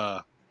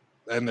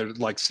and they're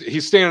like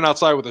he's standing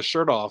outside with his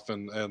shirt off,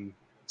 and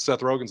Seth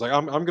Rogen's like,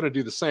 I'm going to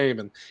do the same.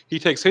 And he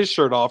takes his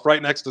shirt off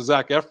right next to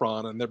Zac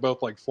Efron, and they're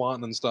both like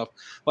flaunting and stuff.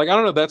 Like, I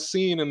don't know, that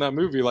scene in that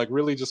movie like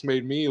really just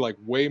made me like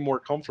way more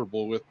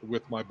comfortable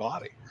with my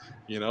body.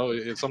 You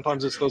know,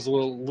 sometimes it's those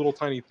little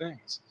tiny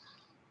things.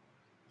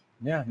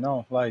 Yeah,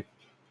 no, like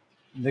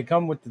they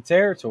come with the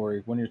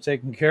territory. When you're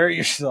taking care of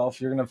yourself,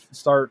 you're gonna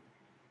start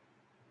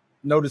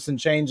noticing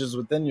changes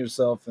within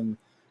yourself, and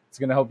it's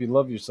gonna help you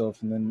love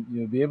yourself, and then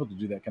you'll be able to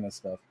do that kind of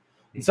stuff.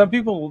 And some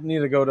people need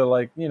to go to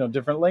like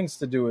different lengths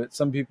to do it.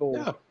 Some people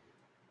Yeah.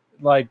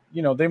 like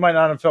they might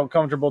not have felt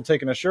comfortable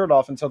taking a shirt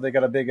off until they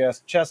got a big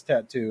ass chest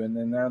tattoo, and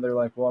then now they're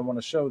like, well, I want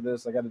to show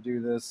this, I got to do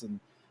this, and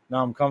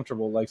now I'm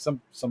comfortable. Like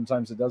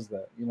sometimes it does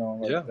that,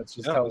 like Yeah. that's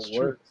just Yeah, how that's it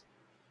true. works.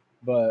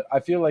 But I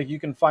feel like you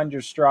can find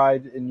your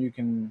stride, and you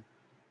can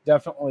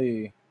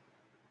definitely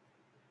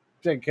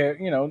take care,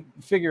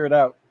 figure it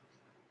out.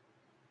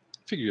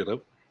 Figure it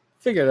out.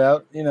 Figure it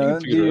out, You can do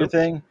figure it your out.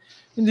 thing.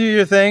 You do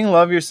your thing,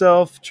 love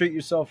yourself, treat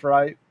yourself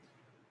right.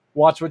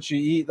 Watch what you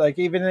eat. Like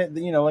even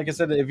like I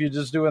said, if you're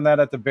just doing that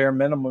at the bare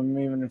minimum,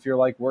 even if you're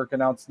like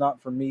working out, it's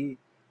not for me.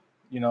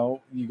 You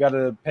got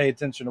to pay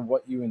attention to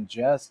what you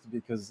ingest,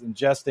 because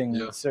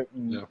ingesting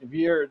certain, Yeah. if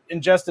you're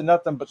ingesting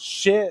nothing but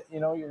shit,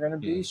 you're gonna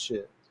be Mm.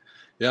 shit.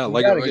 Yeah, You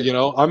like gotta get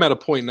I'm at a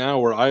point now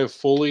where I have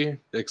fully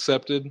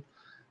accepted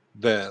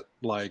that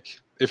like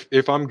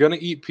if I'm gonna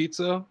eat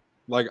pizza,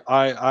 like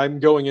I'm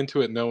going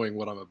into it knowing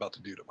what I'm about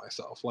to do to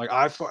myself. Like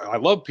I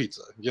love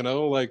pizza,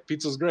 like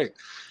pizza's great,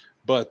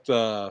 but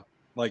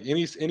like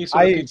any sort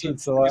I of eat pizza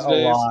pizza these a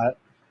days, lot.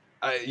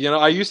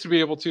 I used to be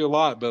able to a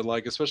lot, but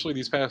like especially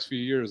these past few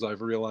years,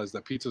 I've realized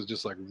that pizza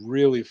just like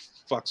really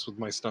fucks with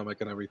my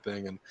stomach and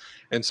everything,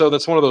 and so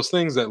that's one of those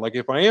things that like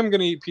if I am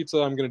gonna eat pizza,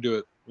 I'm gonna do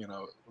it,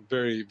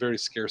 very very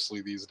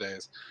scarcely these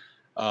days.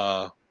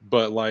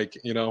 But like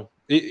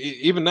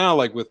even now,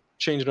 like with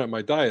changing up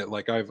my diet,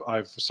 like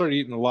I've started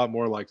eating a lot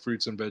more like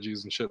fruits and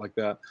veggies and shit like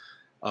that,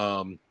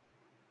 um,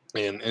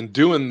 and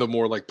doing the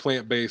more like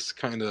plant based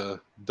kind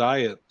of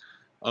diet.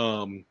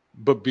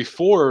 But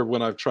before,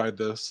 when I've tried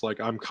this, like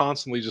I'm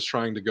constantly just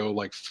trying to go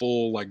like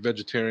full like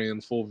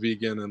vegetarian, full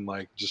vegan, and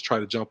like just try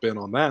to jump in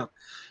on that.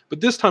 But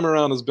this time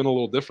around has been a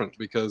little different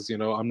because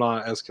I'm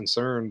not as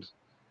concerned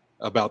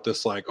about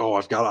this like, oh,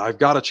 I've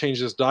got to change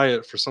this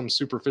diet for some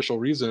superficial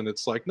reason.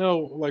 It's like, no,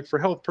 like for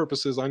health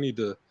purposes I need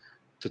to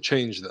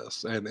change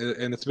this, and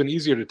it's been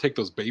easier to take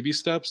those baby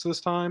steps this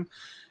time.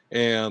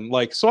 And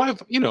like, so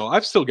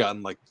I've still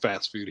gotten like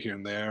fast food here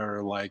and there,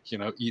 or like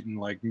eaten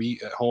like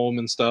meat at home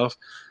and stuff,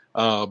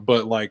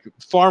 but like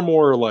far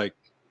more like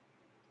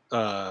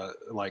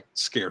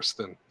scarce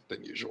than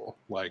usual,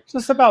 like It's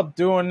just about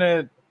doing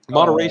it.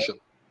 moderation.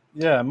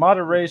 Yeah,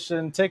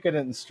 moderation. Take it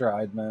in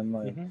stride, man.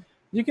 Like Hmm.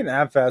 you can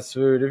have fast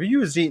food if you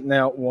was eating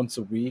out once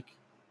a week.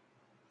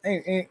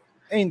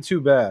 Ain't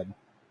too bad.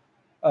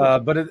 Right.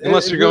 But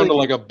Unless it you're going to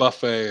like really, a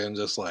buffet and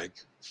just like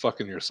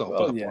fucking yourself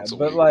well, up yeah. once a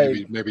But week,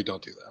 like maybe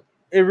don't do that.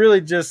 it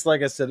really just,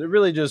 like I said, it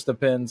really just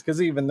depends.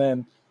 Because even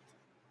then,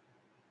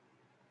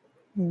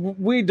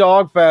 we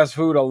dog fast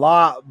food a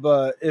lot.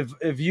 But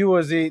if you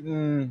was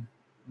eating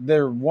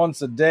there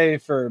once a day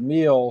for a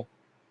meal,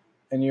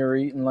 and you're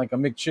eating like a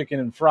McChicken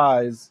and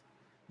fries,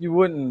 you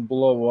wouldn't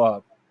blow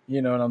up.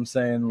 You know what I'm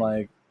saying?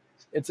 Like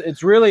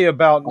it's really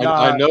about I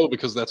not. know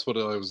because that's what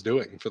I was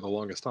doing for the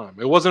longest time.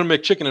 It wasn't a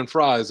McChicken and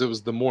fries. It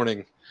was the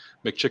morning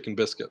McChicken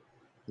biscuit,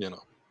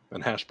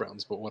 and hash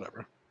browns, but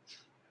whatever.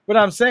 But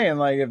I'm saying,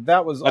 like, if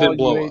that was I all didn't you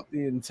blow ate up.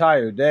 the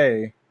entire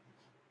day,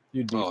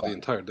 you'd be Oh, the fine.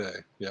 entire day.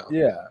 Yeah.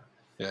 Yeah.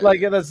 Yeah. Like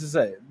Yeah. that's to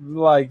say,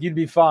 like you'd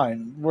be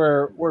fine.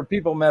 Where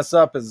people mess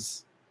up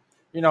is,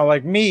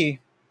 like me,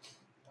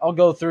 I'll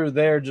go through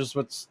there just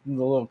with the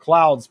little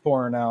clouds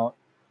pouring out,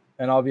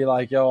 and I'll be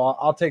like, yo,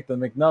 I'll take the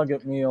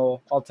McNugget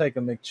meal, I'll take a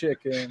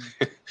McChicken,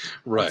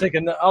 Right.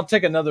 I'll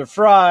take another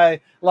fry,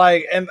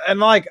 like and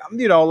like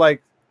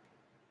like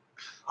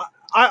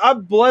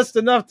I'm blessed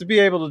enough to be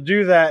able to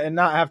do that and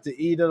not have to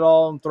eat it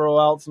all and throw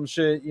out some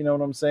shit. You know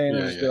what I'm saying? And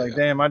Yeah. just be Yeah. like,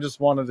 Yeah. damn, I just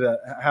wanted to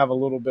have a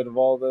little bit of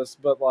all this,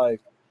 but like,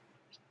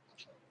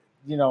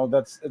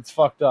 it's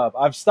fucked up.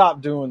 I've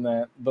stopped doing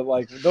that, but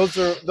like those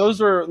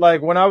are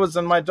like when I was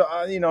in my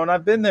and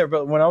I've been there,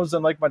 but when I was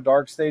in like my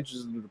dark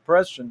stages of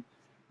depression,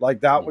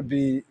 like that would Mhm.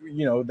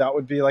 be that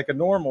would be like a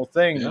normal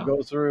thing to Yeah.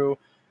 go through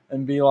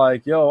and be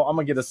like, yo, I'm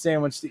gonna get a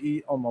sandwich to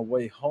eat on my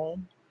way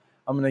home.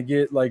 I'm gonna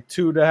get like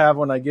two to have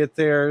when I get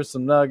there,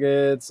 some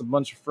nuggets, a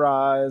bunch of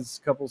fries,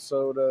 a couple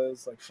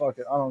sodas. Like fuck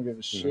it, I don't give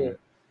a Mhm. shit.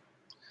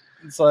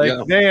 It's like,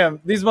 Yeah.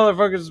 damn, these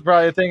motherfuckers are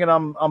probably thinking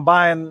I'm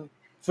buying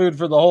food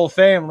for the whole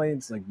family.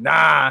 It's like,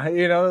 nah,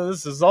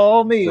 this is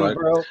all me, Right.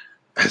 bro.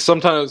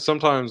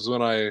 Sometimes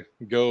when I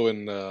go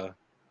and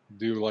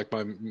do like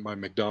my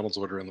McDonald's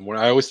order in the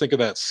morning, I always think of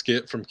that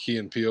skit from Key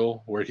and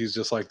Peele where he's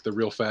just like the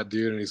real fat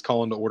dude and he's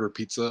calling to order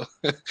pizza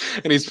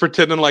and he's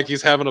pretending like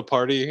he's having a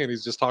party and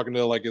he's just talking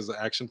to like his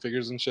action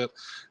figures and shit.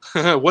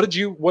 What did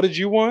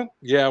you want?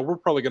 Yeah, we're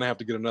probably gonna have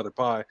to get another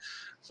pie.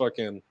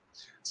 Fucking,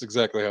 it's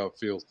exactly how it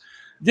feels.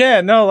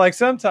 Yeah, no, like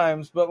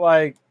sometimes, but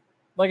like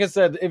I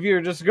said, if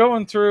you're just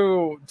going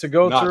through to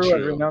go Not through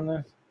every true. now and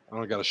then. I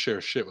don't got to share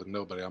shit with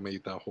nobody. I'm gonna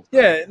eat that whole thing.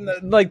 Yeah,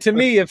 like to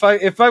me, if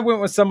I went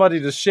with somebody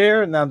to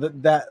share, now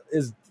that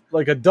is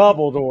like a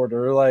doubled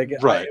order. Like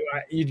Right.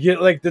 you'd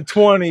get like the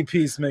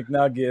 20-piece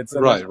McNuggets.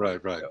 And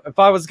Right. if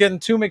I was getting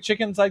 2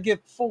 McChickens, I'd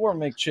get 4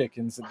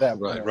 McChickens at that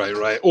point.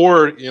 Right.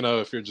 Or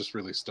if you're just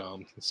really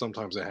stoned,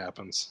 sometimes it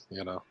happens.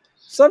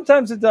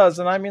 Sometimes it does,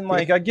 and I mean,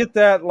 like I get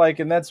that, like,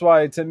 and that's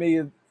why to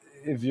me,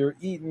 if you're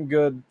eating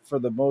good for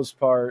the most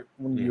part,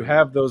 when you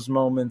have those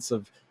moments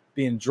of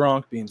being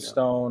drunk, being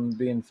stoned,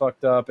 being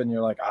fucked up, and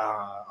you're like,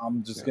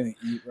 I'm just gonna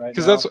eat right now.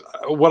 Because that's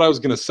what I was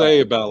gonna say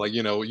about, like,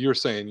 you're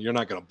saying you're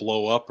not gonna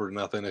blow up or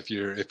nothing if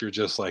you're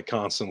just like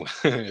constantly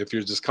if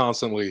you're just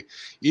constantly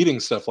eating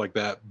stuff like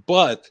that,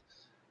 but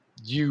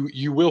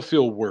you will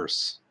feel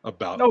worse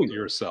about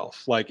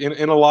yourself, like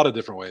in a lot of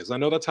different ways. I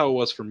know that's how it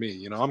was for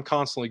me. I'm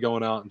constantly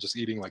going out and just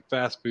eating like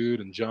fast food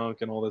and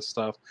junk and all this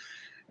stuff.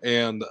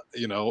 And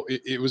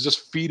it was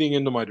just feeding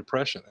into my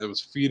depression. It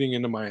was feeding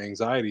into my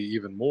anxiety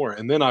even more.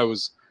 And then it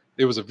was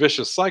a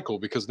vicious cycle,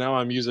 because now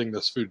I'm using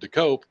this food to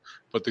cope,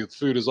 but the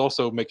food is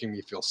also making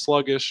me feel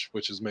sluggish,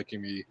 which is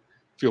making me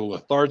feel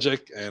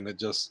lethargic, and it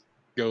just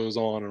goes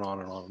on and on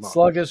and on and on.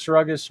 Sluggish,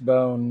 ruggish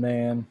bone,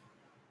 man.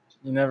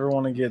 You never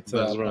want to get to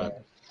That's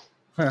that.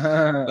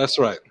 Right. That's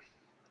right.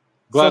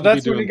 Glad so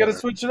that's when you got to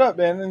switch it up,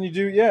 man. And you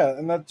do,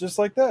 and that's just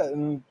like that.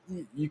 And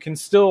you can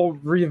still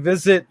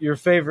revisit your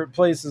favorite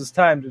places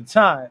time to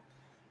time,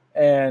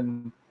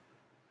 and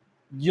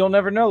you'll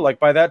never know. Like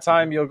by that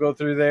time, you'll go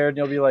through there and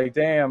you'll be like,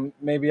 "Damn,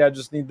 maybe I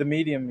just need the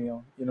medium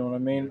meal." You know what I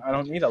mean? I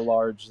don't need a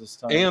large this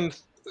time. And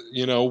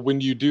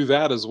when you do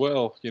that as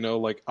well,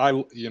 like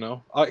I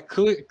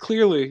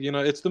clearly,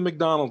 it's the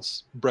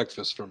McDonald's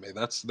breakfast for me.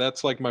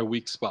 That's like my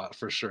weak spot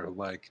for sure.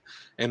 Like,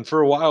 and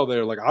for a while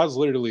there, like I was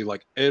literally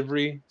like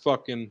every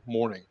fucking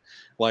morning,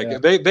 like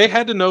they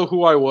had to know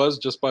who I was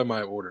just by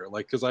my order,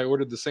 like, because I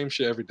ordered the same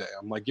shit every day.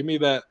 I'm like, give me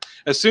that.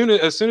 As soon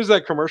as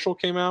that commercial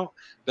came out,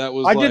 that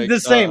was did the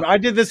same. I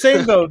did the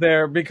same though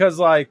there, because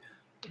like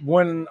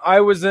when I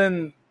was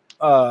in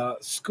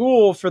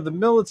school for the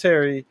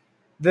military,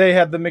 they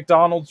had the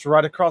McDonald's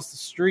right across the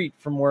street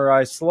from where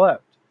I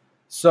slept.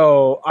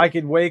 So I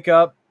could wake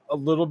up a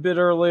little bit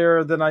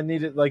earlier than I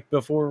needed, like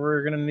before we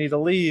were going to need to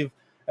leave,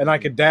 and I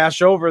could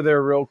dash over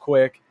there real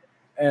quick.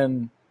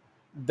 And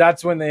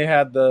that's when they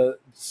had the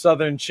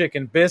Southern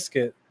chicken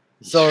biscuit.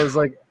 So it was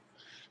like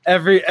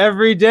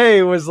every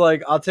day was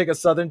like, I'll take a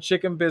Southern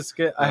chicken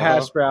biscuit, a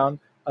hash brown,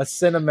 a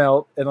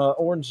Cinnamelt, and an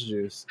orange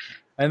juice.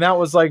 And that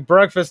was like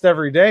breakfast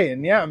every day.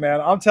 And yeah,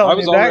 man, I'm telling you, I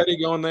was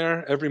already going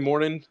there every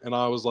morning, and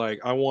I was like,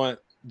 I want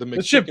the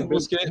McChicken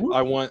biscuit,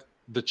 I want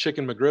the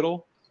chicken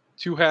McGriddle,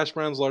 2 hash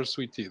browns, large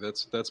sweet tea.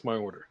 That's my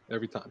order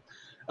every time.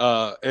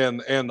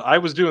 And I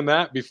was doing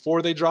that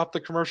before they dropped the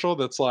commercial.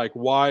 That's like,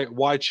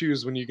 why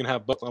choose when you can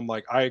have both? I'm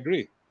like, I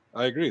agree.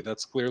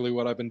 That's clearly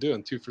what I've been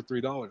doing. 2 for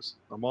 $3.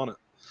 I'm on it.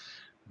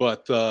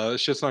 But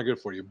it's just not good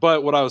for you.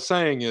 But what I was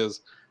saying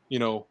is,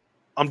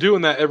 I'm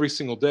doing that every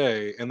single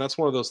day, and that's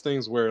one of those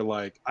things where,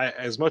 like,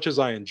 as much as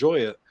I enjoy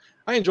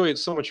it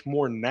so much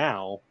more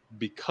now,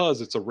 because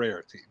it's a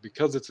rarity,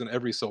 because it's an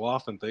every so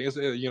often thing.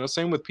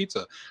 Same with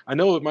pizza. I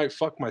know it might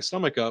fuck my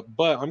stomach up,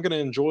 but I'm gonna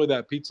enjoy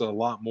that pizza a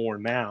lot more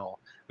now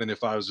than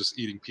if I was just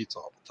eating pizza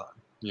all the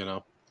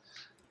time.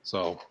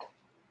 So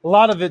a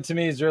lot of it to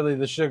me is really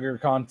the sugar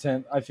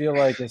content. I feel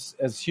like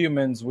as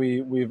humans,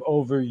 we've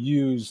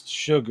overused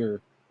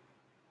sugar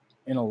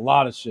in a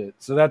lot of shit.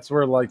 So that's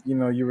where, like,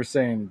 you were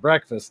saying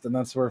breakfast, and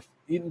that's where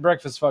eating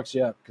breakfast fucks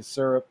you up, because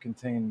syrup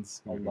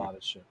contains a lot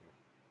of sugar.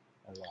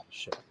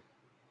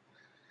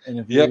 And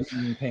if you're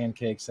eating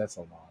pancakes, that's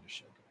a lot of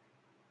sugar.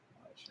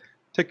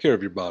 Take care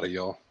of your body,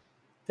 y'all.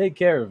 Take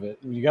care of it.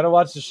 You got to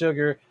watch the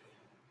sugar,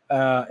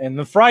 and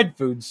the fried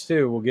foods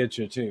too will get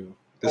you too.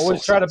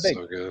 Always try to bake.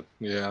 So good.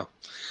 Yeah,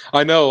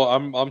 I know.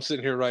 I'm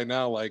sitting here right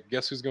now, like,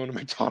 guess who's going to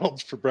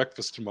McDonald's for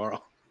breakfast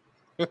tomorrow?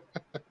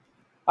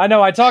 I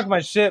know I talk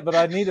my shit, but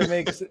I need to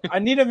make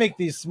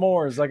these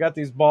s'mores. I got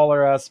these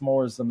baller ass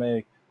s'mores to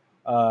make,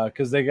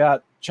 because they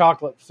got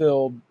chocolate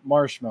filled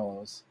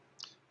marshmallows.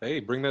 Hey,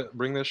 bring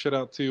that shit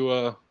out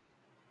to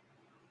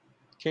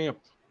camp.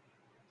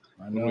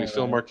 When we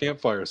film our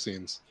campfire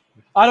scenes.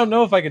 I don't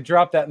know if I could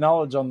drop that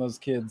knowledge on those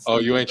kids. Oh,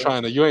 you ain't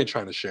trying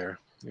to share.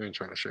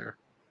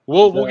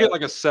 We'll get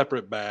like a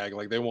separate bag.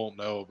 Like, they won't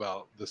know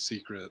about the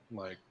secret.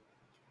 Like,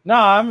 no,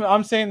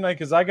 I'm saying, like,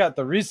 because I got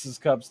the Reese's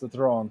cups to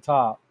throw on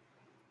top.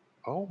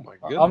 Oh my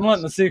goodness! I'm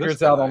letting the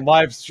secrets out on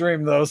live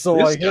stream though, so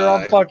like here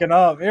I'm fucking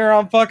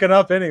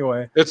up.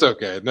 Anyway. It's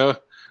okay. No,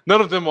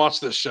 none of them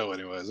watch this show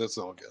anyways. That's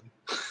all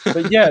good.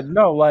 But yeah,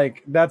 no,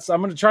 like I'm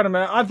gonna try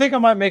to. I think I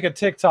might make a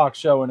TikTok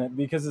showing it,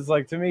 because it's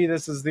like, to me,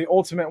 this is the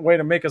ultimate way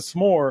to make a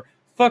s'more.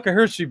 Fuck a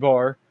Hershey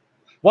bar.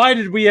 Why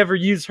did we ever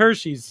use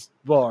Hershey's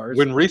bars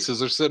when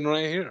Reese's are sitting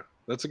right here?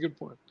 That's a good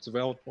point. It's a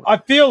valid point. I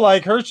feel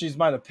like Hershey's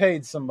might have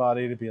paid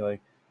somebody to be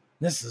like,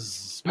 this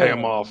is pay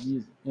them off.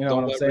 You know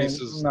what I'm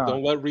saying?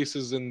 Don't let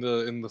Reese's in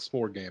the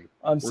s'more game.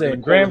 I'm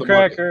saying graham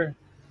cracker,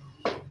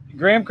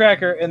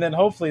 and then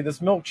hopefully this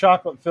milk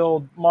chocolate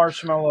filled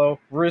marshmallow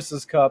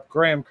Reese's cup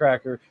graham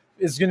cracker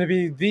is going to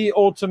be the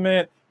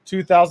ultimate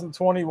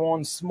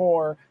 2021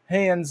 s'more,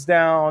 hands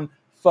down.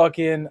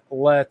 Fucking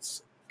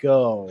let's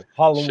go, Shep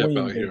Halloween,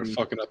 out here baby.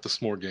 fucking up the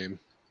s'more game.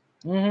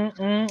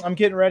 I'm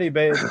getting ready,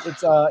 babe.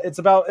 It's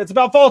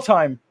about fall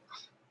time.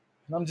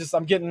 I'm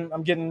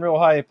getting real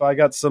hype. I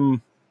got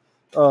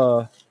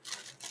uh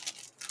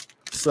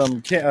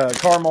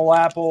caramel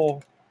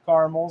apple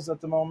caramels at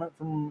the moment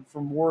from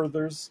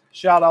Werther's.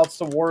 Shout outs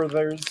to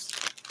Werther's.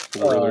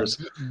 Werther's.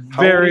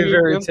 How old are Very you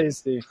very again?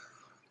 tasty.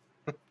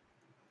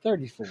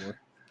 34.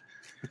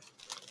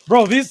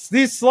 Bro,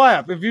 these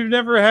slap. If you've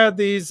never had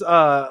these,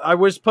 I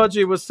wish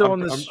Pudgy was still on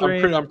the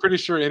stream. I'm pretty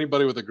sure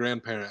anybody with a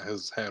grandparent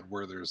has had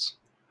Werther's.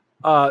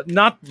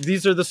 Not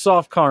these are the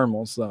soft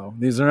caramels though.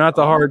 These are not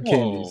the hard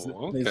candies.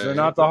 Oh, These are okay,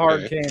 not the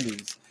hard okay.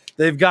 candies.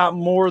 They've got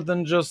more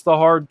than just the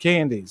hard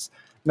candies.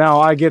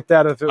 Now I get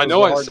that if it was I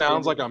know the it hard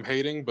sounds candy. like I'm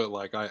hating, but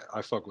like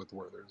I fuck with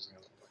Werther's. You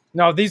know?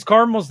 No, these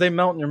caramels they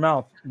melt in your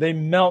mouth. They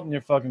melt in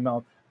your fucking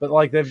mouth. But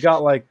like they've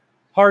got like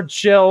hard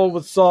shell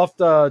with soft,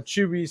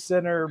 chewy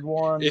center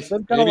ones.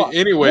 They've got a lot.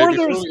 Anyway,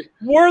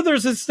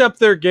 Werther's has stepped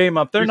their game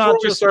up. They're before not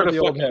we just start for a the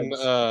old fucking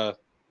heads.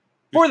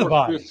 For the before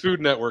body. Food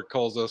Network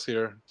calls us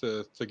here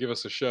to give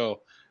us a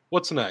show,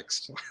 what's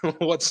next?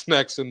 What's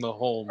next in the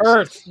homes?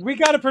 Earth. We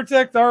got to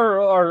protect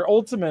our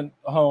ultimate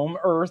home,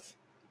 Earth.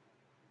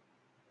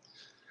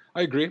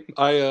 I agree.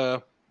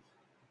 I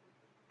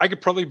could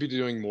probably be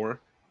doing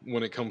more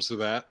when it comes to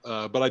that,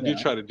 but I do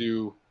try to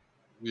do,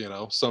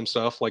 some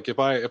stuff. Like if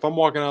I'm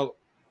walking out,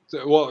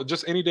 well,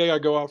 just any day I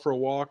go out for a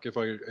walk, if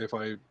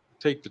I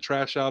take the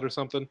trash out or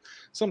something,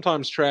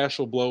 sometimes trash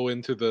will blow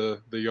into the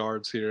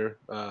yards here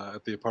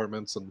at the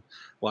apartments, and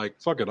like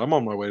fuck it, I'm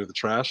on my way to the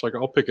trash. Like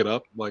I'll pick it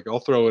up, like I'll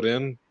throw it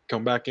in,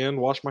 come back in,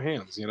 wash my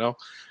hands.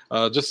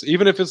 Just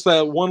even if it's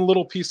that one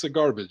little piece of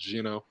garbage,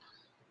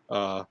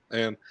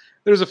 and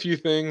there's a few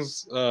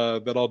things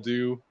that I'll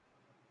do.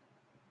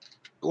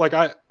 Like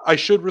I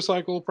should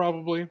recycle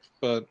probably,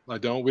 but I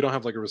don't. We don't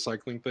have like a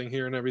recycling thing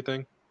here and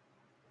everything.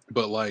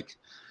 But like,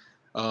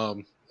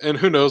 and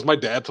who knows? My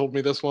dad told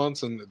me this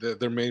once, and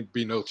there may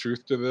be no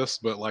truth to this,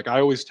 but like I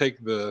always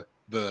take the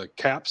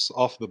caps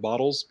off the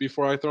bottles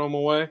before I throw them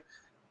away,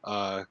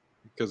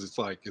 because it's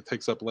like it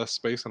takes up less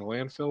space in a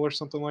landfill or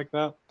something like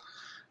that.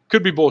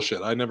 Could be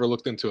bullshit. I never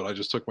looked into it. I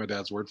just took my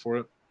dad's word for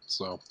it.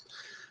 So,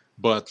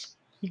 but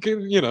you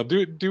can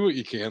do what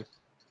you can.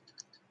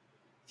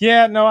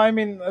 Yeah, no, I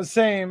mean,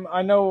 same.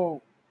 I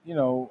know,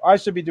 I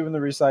should be doing the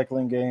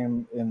recycling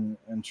game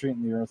and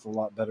treating the earth a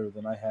lot better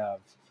than I have.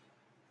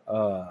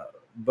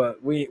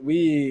 But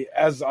we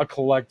as a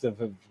collective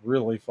have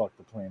really fucked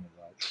the planet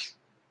up.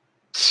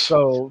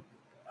 So,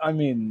 I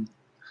mean,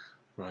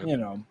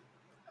 Right.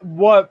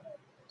 what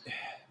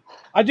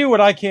I do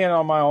what I can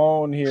on my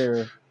own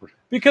here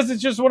because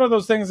it's just one of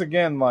those things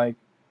again, like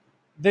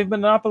they've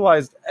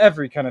monopolized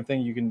every kind of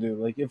thing you can do.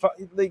 Like if I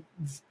like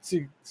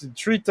to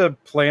treat the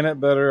planet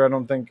better, I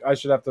don't think I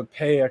should have to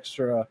pay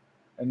extra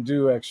and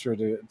do extra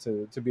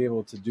to be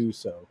able to do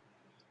so.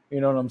 You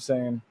know what I'm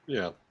saying?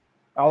 Yeah.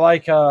 I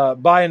like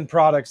buying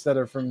products that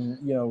are from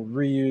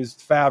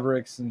reused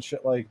fabrics and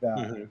shit like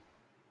that.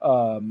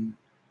 Mm-hmm.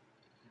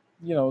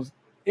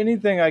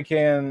 Anything I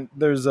can.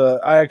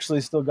 I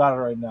actually still got it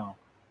right now.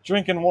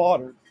 Drinking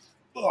water,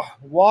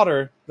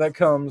 water that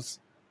comes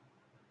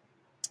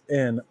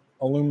in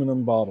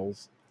aluminum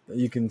bottles that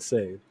you can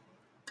save.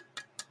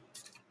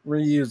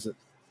 Reuse it.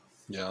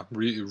 Yeah,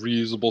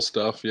 reusable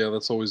stuff. Yeah,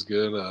 that's always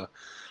good.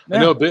 I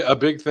know a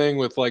big thing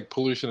with like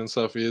pollution and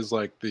stuff is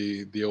like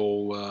the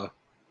old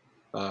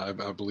I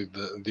believe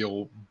the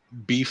old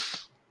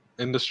beef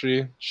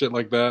industry, shit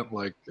like that,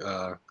 like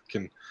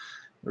can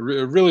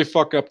really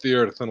fuck up the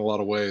earth in a lot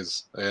of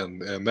ways,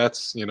 and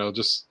that's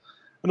just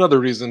another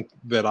reason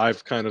that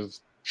I've kind of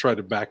tried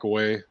to back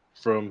away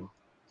from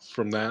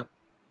that.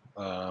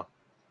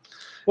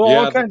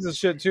 All kinds of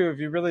shit too, if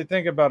you really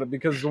think about it,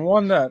 because the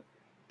one that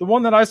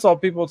I saw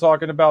people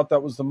talking about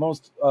that was the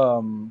most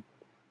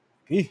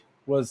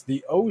was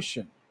the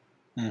ocean.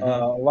 Mm-hmm.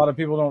 A lot of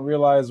people don't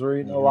realize we're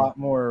eating a lot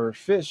more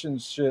fish and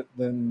shit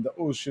than the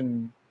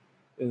ocean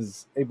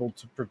is able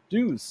to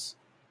produce.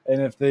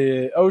 And if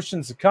the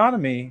ocean's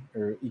economy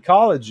or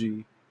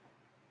ecology,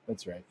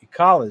 that's right,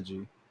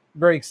 ecology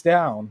breaks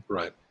down,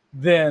 right,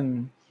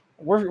 then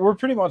we're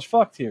pretty much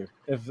fucked here.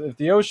 If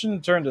the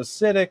ocean turned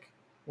acidic,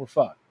 we're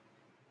fucked.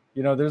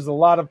 There's a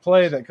lot of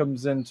play that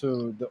comes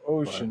into the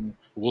ocean. Right.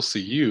 We'll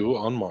see you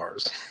on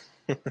Mars.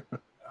 They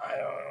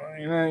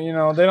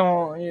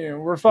don't.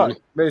 We're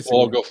fucked. Basically,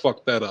 we'll all go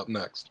fuck that up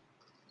next.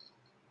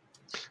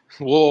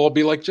 We'll all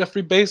be like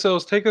Jeffrey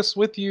Bezos, take us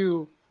with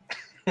you.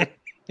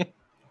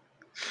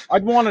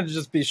 I'd want to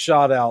just be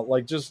shot out.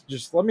 Like,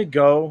 just let me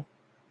go.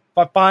 If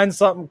I find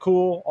something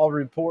cool, I'll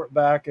report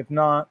back. If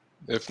not,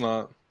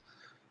 that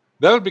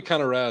would be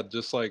kind of rad.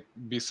 Just like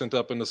be sent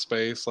up into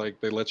space. Like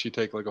they let you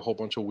take like a whole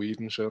bunch of weed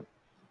and shit.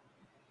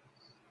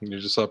 And you're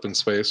just up in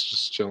space,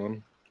 just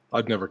chilling.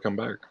 I'd never come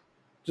back.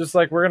 Just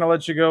like we're gonna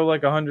let you go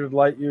like 100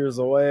 light years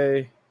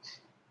away.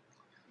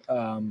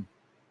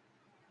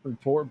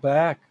 Report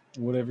back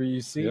whatever you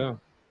see. Yeah.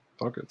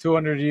 fuck it.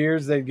 200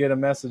 years, they'd get a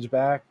message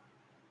back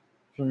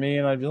from me,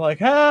 and I'd be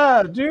like,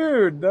 "Ah,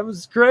 dude, that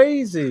was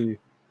crazy,"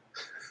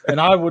 and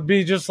I would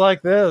be just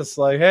like this,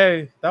 like,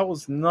 "Hey, that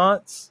was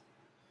nuts.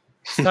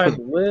 It's time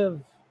to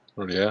live."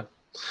 Or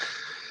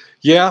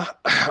yeah.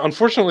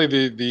 Unfortunately,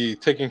 the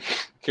taking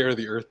care of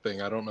the earth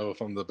thing, I don't know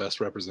if I'm the best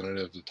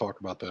representative to talk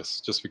about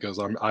this, just because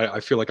I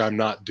feel like I'm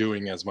not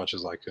doing as much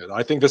as I could.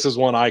 I think this is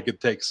one I could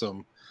take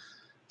some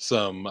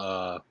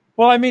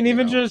Well, I mean, you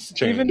even know, just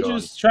change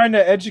on. trying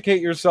to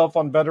educate yourself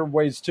on better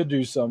ways to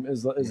do some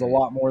is a Mhm.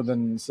 lot more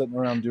than sitting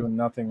around doing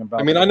nothing I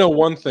about mean, I the. know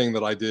one thing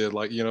that I did,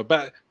 like,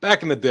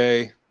 back in the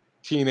day,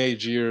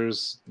 teenage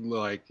years,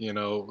 like,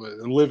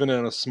 living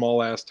in a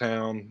small ass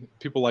town,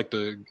 people like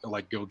to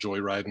like go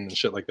joyriding and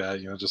shit like that,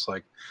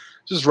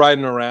 just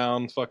riding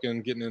around,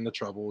 fucking getting into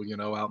trouble,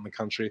 out in the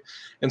country.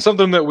 And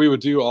something that we would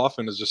do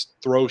often is just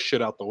throw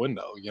shit out the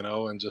window,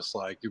 and just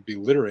like it'd be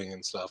littering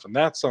and stuff. And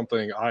that's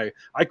something I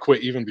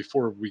quit even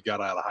before we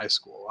got out of high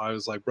school. I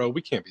was like, bro,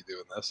 we can't be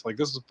doing this. Like,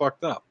 this is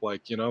fucked up.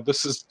 Like,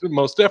 this is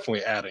most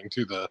definitely adding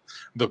to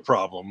the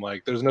problem.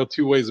 Like, there's no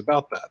two ways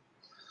about that.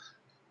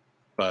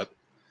 But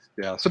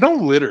yeah, so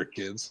don't litter,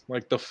 kids.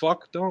 Like, the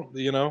fuck, don't Aren't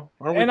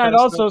we And I'd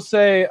past that? also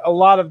say a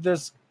lot of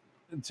this,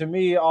 to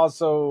me,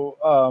 also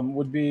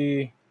would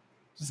be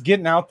just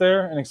getting out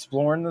there and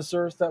exploring this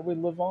earth that we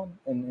live on,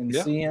 and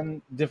Yeah,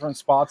 seeing different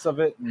spots of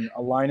it, and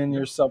aligning yeah,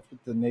 yourself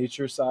with the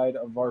nature side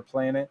of our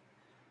planet.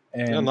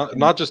 yeah. And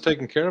Not just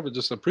taking care of it,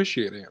 just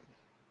appreciating it.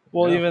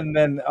 well, Yeah, even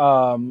then,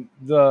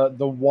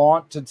 the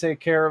want to take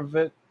care of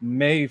it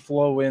may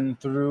flow in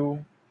through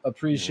mhm.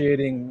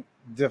 appreciating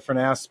different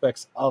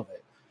aspects of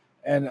it,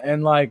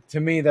 and like, to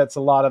me, that's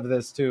a lot of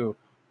this too.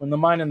 When the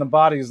mind and the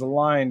body is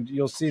aligned,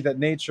 you'll see that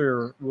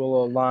nature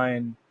will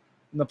align,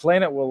 and the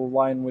planet will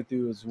align with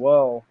you as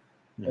well,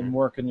 Mhm. and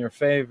work in your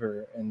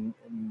favor. And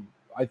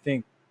I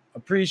think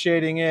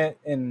appreciating it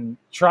and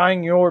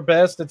trying your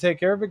best to take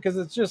care of it, because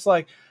it's just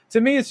like,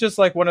 to me, it's just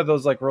like one of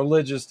those like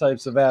religious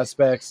types of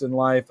aspects in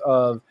life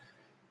of,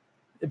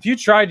 if you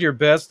tried your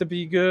best to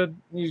be good,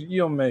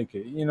 you'll make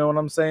it. You know what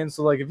I'm saying?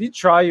 So like, if you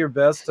try your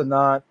best to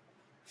not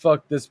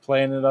fuck this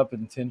planet up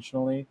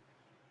intentionally,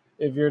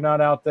 if you're not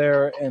out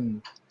there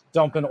and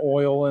dumping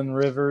oil in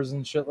rivers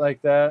and shit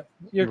like that,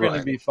 you're gonna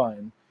Right, be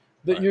fine.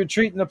 That right. you're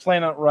treating the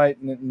planet right,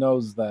 and it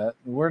knows that.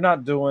 We're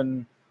not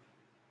doing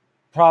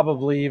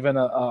probably even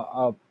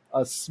a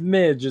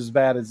smidge as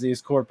bad as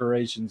these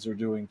corporations are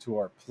doing to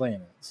our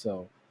planet.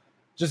 So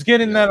just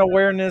getting Yeah, that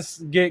awareness,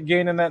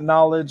 gaining that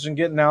knowledge, and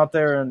getting out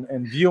there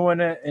and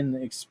viewing it and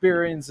mhm,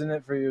 experiencing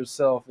it for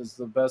yourself is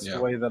the best yeah.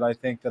 way that I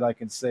think that I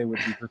can say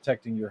would be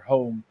protecting your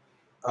home.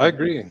 I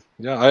agree.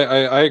 Yeah,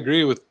 I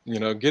agree with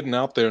getting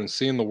out there and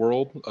seeing the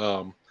world.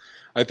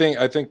 I think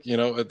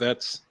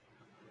that's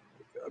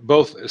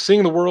both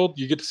seeing the world.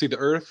 You get to see the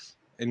earth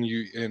and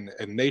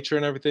and nature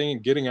and everything.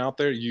 And getting out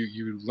there,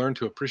 you learn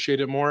to appreciate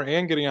it more.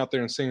 And getting out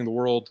there and seeing the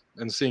world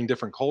and seeing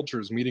different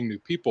cultures, meeting new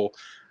people,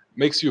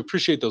 makes you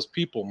appreciate those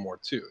people more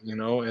too.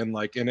 And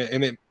like and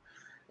it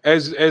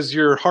as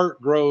your heart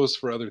grows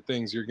for other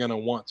things, you're gonna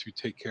want to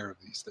take care of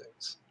these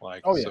things.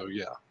 Like, Oh yeah, so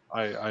yeah,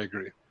 I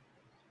agree.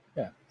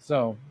 yeah.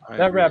 So I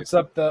that agree. wraps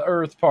up the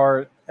earth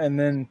part, and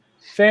then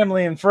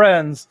family and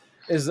friends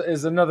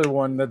is another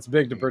one that's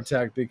big to Mm,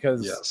 protect,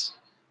 because yes.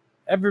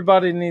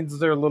 everybody needs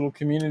their little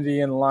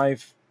community in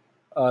life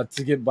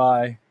to get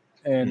by,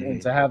 and Hmm.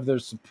 to have their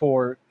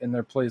support and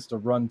their place to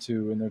run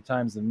to in their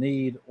times of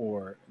need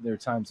or their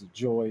times of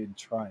joy and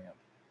triumph.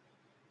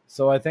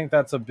 So I think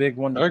that's a big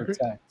one to I agree.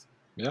 protect,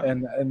 Yeah.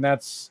 and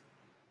that's,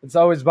 it's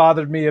always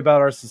bothered me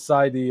about our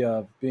society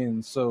of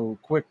being so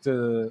quick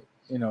to,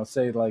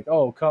 say like,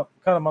 oh, cut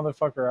a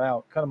motherfucker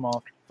out, cut him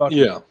off, fuck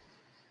you. Yeah.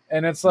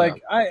 And it's Yeah.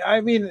 like,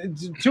 I mean,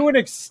 to an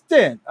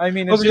extent, I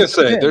mean, I it was gonna just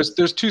say depends.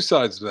 there's two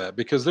sides to that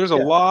because there's a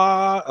Yeah.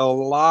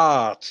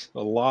 lot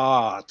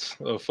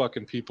of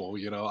fucking people.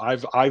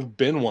 I've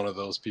been one of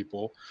those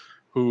people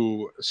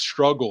who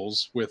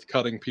struggles with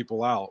cutting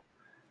people out.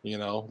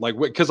 Like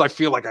because I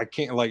feel like I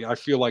can't. Like I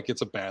feel like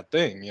it's a bad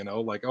thing.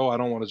 Like, oh, I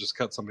don't want to just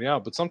cut somebody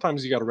out. But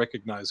sometimes you got to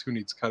recognize who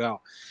needs cut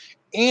out,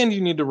 and you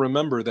need to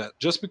remember that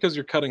just because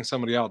you're cutting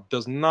somebody out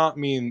does not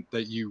mean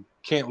that you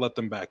can't let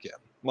them back in.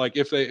 Like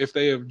if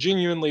they have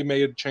genuinely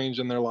made a change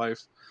in their life,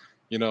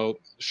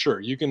 sure,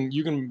 you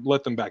can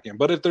let them back in.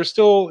 But if they're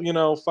still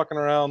fucking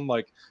around,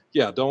 like,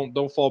 yeah, don't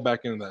fall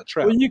back into that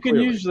Well, trap. you can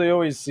Clearly. usually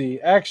always see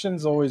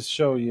actions always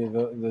show you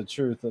the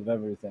truth of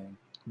everything,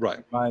 Right.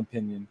 in my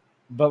opinion.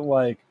 But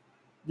like,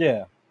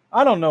 yeah,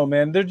 I don't know,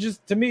 man. They're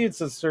just, to me, it's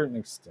a certain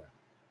extent.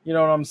 You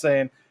know what I'm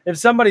saying? If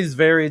somebody's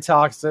very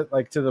toxic,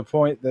 like to the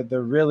point that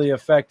they're really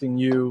affecting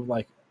you,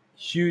 like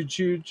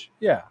huge,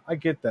 yeah, I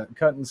get that.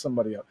 Cutting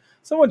somebody up.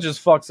 Someone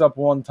just fucks up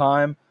one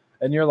time,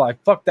 and you're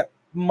like, fuck that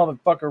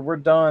motherfucker.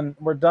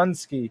 We're done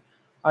ski.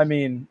 I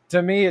mean,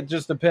 to me, it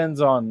just depends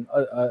on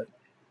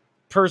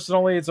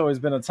personally, it's always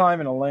been a time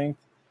and a length.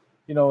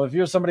 If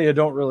you're somebody I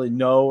don't really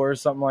know or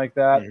something like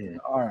that, Hmm.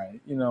 all right,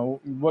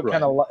 what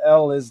kind Right. of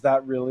L is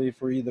that really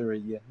for either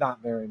of you?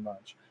 Not very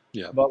much.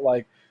 Yeah. But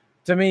like,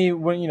 to me,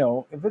 when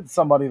if it's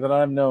somebody that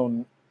I've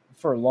known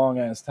for a long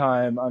ass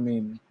time. I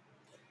mean,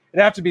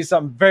 it'd have to be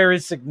something very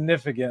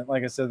significant,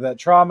 like I said, that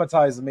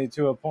traumatized me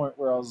to a point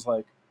where I was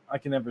like, I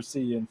can never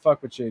see you and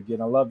fuck with you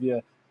again. I love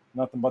you,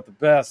 nothing but the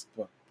best,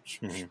 but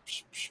Mhm.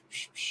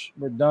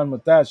 we're done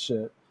with that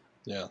shit.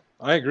 Yeah,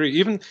 I agree.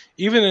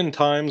 Even in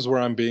times where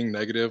I'm being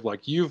negative,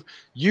 like you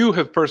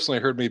have personally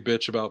heard me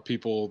bitch about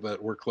people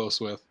that we're close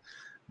with,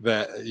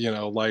 that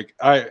like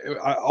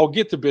I'll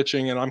get to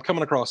bitching and I'm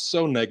coming across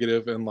so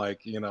negative, and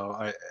like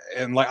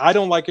I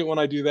don't like it when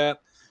I do that,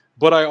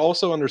 but I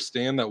also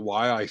understand that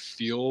why I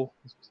feel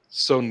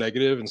so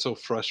negative and so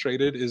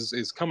frustrated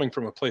is coming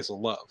from a place of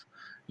love.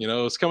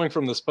 It's coming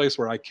from this place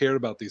where I care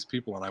about these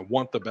people and I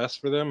want the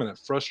best for them, and it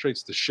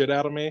frustrates the shit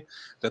out of me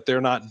that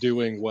they're not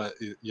doing what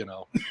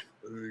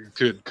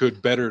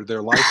could better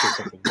their life or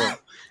something.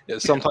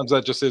 But sometimes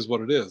that just is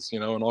what it is,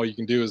 and all you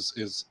can do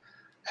is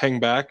hang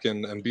back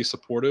and be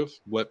supportive,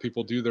 let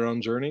people do their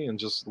own journey, and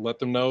just let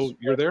them know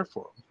you're there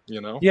for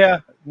them. Yeah,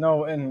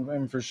 no,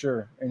 and for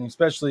sure, and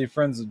especially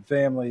friends and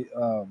family.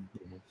 Mhm.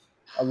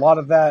 A lot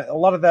of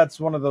that's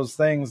one of those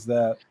things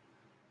that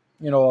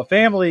a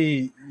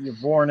family you're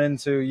born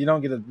into, you don't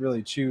get to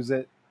really choose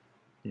it.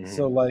 Mhm.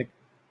 So like,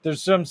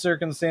 there's some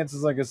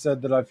circumstances, like I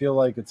said, that I feel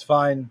like it's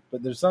fine,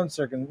 but there's some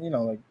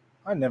like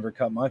I never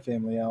cut my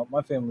family out.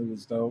 My family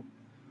was dope.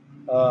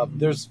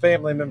 There's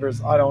family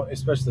members I don't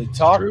especially It's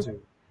talk true.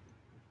 to.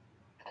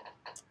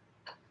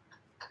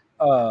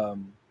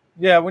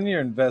 Yeah, when you're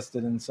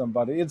invested in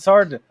somebody, it's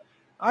hard to.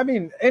 I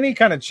mean, any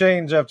kind of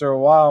change after a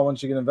while,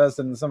 once you get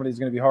invested in somebody, is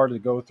going to be hard to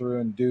go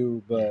through and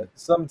do. But Mhm.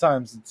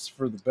 sometimes it's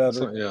for the So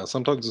better. yeah,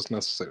 sometimes it's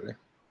necessary.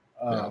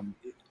 Yeah.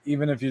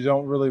 Even if you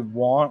don't really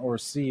want or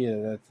see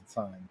it at the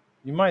time,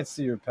 you might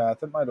see your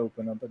path. It might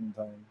open up in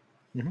time.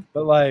 Mhm.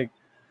 But like,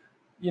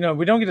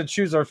 we don't get to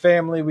choose our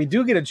family. We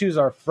do get to choose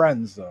our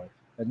friends, though,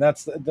 and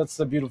that's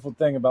the beautiful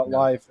thing about Yeah.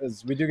 life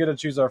is we do get to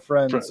choose our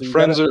friends. So you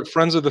Friends gotta, are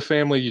friends are the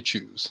family you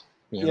choose.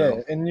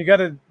 yeah, and you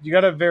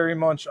gotta very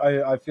much.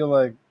 I feel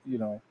like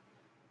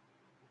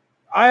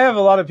I have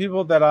a lot of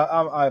people that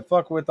I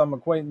fuck with, I'm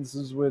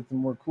acquaintances with,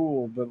 and we're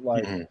cool. But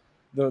like Mhm.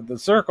 the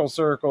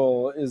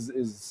circle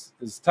is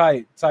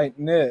tight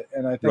knit,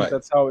 and I think Right.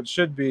 that's how it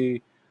should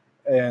be.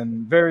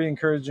 And very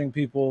encouraging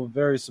people,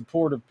 very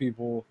supportive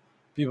people,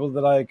 people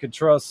that I could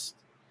trust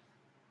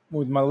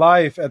with my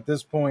life at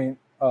this point,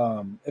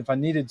 if I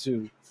needed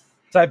to,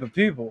 type of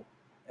people.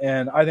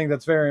 And I think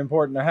that's very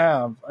important to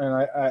have. And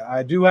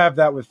I do have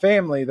that with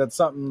family. That's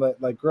something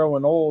that, like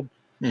growing old,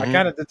 I Mhm.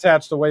 kind of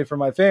detached away from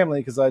my family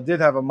because I did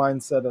have a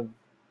mindset of,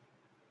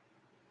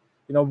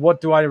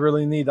 what do I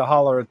really need to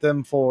holler at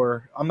them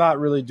for? I'm not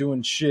really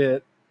doing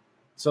shit.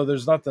 So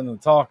there's nothing to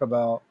talk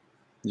about.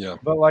 Yeah.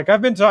 But like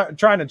I've been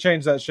trying to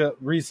change that shit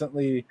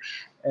recently,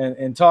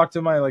 and talk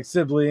to my like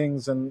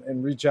siblings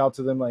and reach out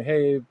to them like,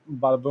 hey,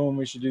 bada boom,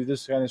 we should do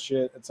this kind of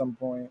shit at some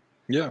point.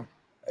 Yeah.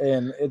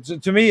 And it's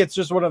to me, it's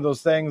just one of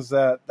those things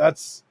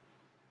that's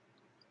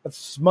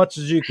as much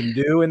as you can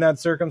do in that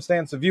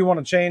circumstance. If you want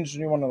to change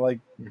and you want to like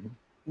Mhm.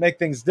 make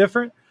things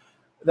different,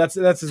 that's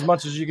as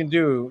much as you can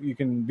do. You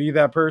can be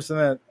that person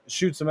that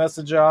shoots a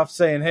message off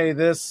saying, hey,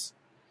 this,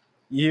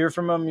 you hear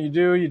from them, you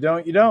do, you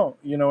don't. You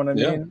know what I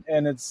Yeah. mean?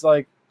 And it's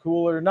like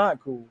cool or not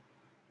cool.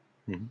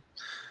 Mhm.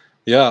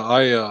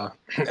 Yeah,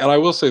 and I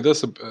will say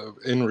this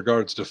in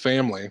regards to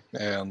family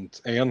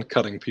and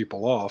cutting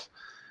people off.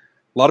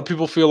 A lot of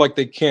people feel like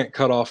they can't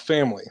cut off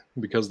family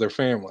because they're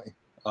family.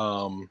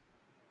 Um,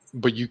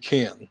 but you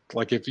can.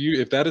 Like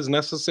if that is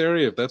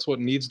necessary, if that's what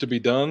needs to be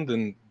done,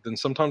 then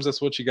sometimes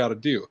that's what you got to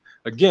do.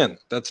 Again,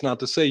 that's not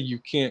to say you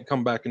can't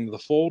come back into the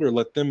fold or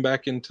let them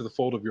back into the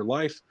fold of your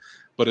life.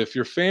 But if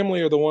your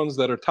family are the ones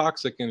that are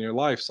toxic in your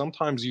life,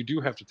 sometimes you do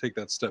have to take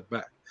that step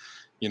back.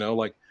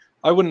 Like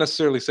I wouldn't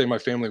necessarily say my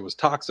family was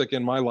toxic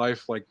in my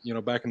life, like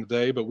back in the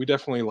day, but we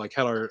definitely like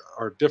had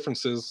our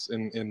differences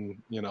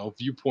in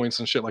viewpoints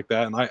and shit like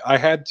that, and I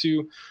had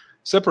to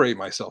separate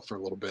myself for a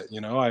little bit.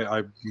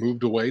 I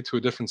moved away to a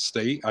different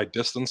state. I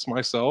distanced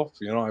myself.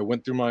 I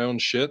went through my own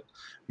shit,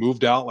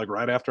 moved out like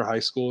right after high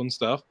school and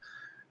stuff.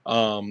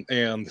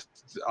 And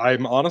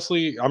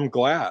I'm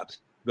glad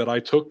that I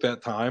took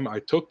that time. I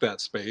took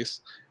that space.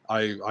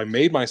 I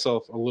made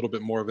myself a little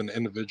bit more of an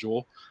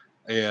individual,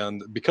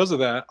 and because of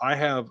that, I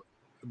have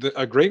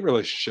a great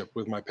relationship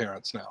with my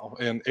parents now,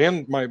 and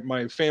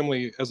my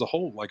family as a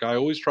whole. Like I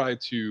always try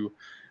to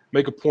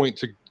make a point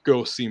to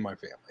go see my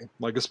family,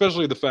 like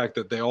especially the fact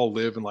that they all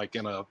live in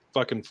a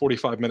fucking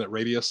 45-minute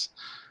radius,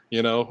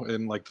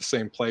 in like the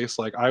same place.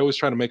 Like I always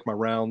try to make my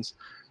rounds,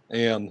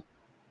 and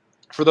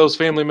for those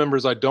family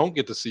members I don't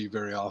get to see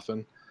very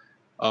often,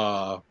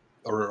 uh,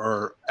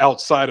 or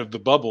outside of the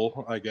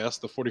bubble, I guess,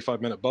 the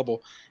 45-minute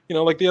bubble,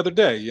 like the other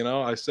day,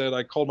 I said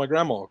I called my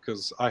grandma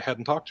because I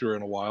hadn't talked to her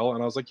in a while.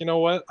 And I was like, you know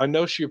what? I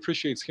know she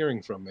appreciates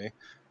hearing from me.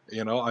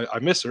 I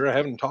miss her. I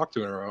haven't talked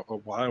to her in a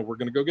while. We're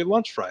going to go get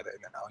lunch Friday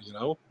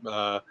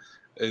now,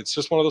 it's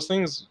just one of those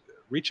things.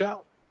 Reach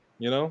out,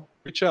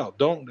 reach out.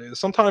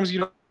 Sometimes you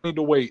don't need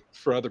to wait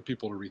for other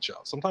people to reach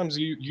out. Sometimes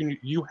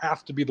you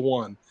have to be the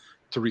one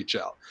to reach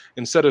out.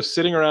 Instead of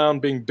sitting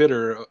around being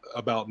bitter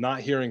about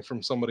not hearing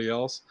from somebody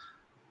else,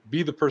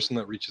 be the person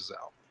that reaches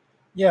out.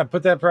 Yeah,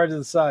 put that pride to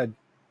the side,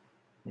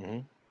 Hmm.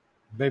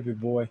 baby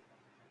boy.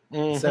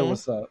 Say Hmm.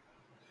 what's up.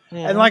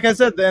 And Hmm. like I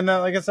said,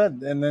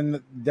 and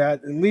then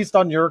that, at least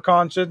on your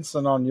conscience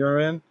and on your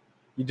end,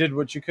 you did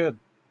what you could.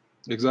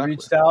 You Exactly.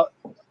 reached out.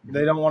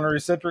 They Mhm. don't want to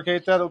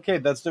reciprocate that. Okay,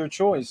 that's their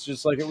choice.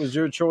 Just like it was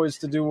your choice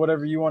to do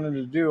whatever you wanted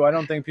to do. I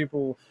don't think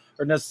people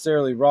are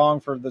necessarily wrong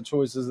for the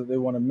choices that they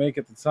want to make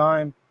at the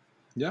time.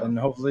 Yeah. And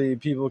hopefully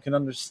people can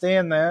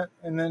understand that.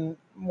 And then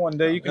one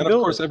day Yeah. you can And of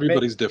build course, it. Make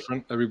everybody's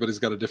different. Everybody's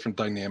got a different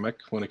dynamic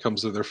when it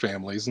comes to their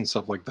families and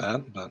stuff like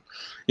that. But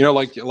you know,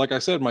 like I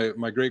said,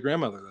 my great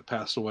grandmother that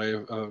passed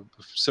away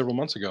several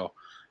months ago.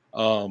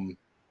 Um,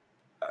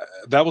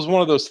 that was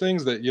one of those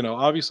things that, you know,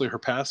 obviously her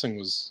passing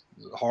was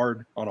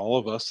hard on all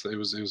of us. It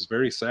was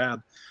very sad,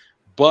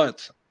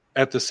 but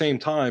at the same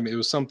time, it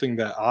was something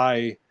that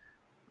I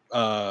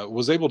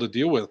was able to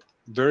deal with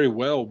very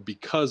well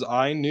because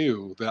I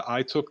knew that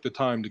I took the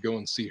time to go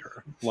and see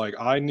her. Like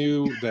I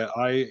knew that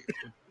I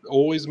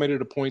always made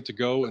it a point to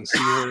go and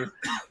see her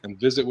and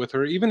visit with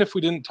her, even if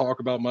we didn't talk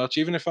about much,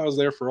 even if I was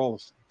there for all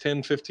of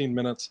 10, 15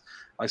 minutes.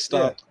 I yeah,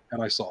 stopped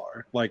and I saw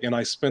her, like, and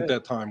I spent yeah.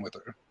 that time with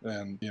her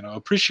and, you know,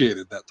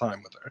 appreciated that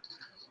time with her.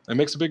 It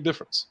makes a big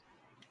difference.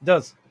 It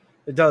does.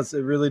 It does.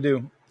 It really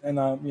do. And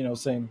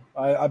same.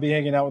 I be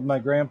hanging out with my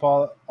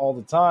grandpa all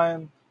the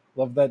time.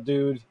 Love that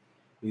dude.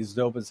 He's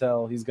dope as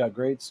hell. He's got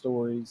great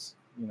stories.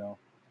 And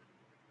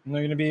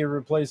they're gonna be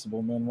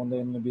irreplaceable, man. One day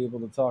I'm gonna be able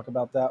to talk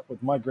about that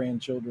with my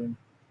grandchildren,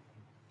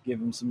 give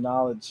them some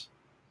knowledge.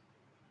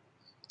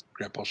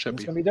 Grandpa And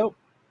it's Sheppy. gonna be dope.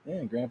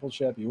 Yeah, Grandpa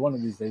Sheppy, one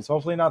of these days.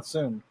 Hopefully not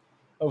soon.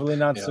 Hopefully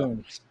not Yeah.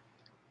 soon.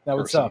 That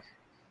would Carson. suck.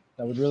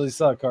 That would really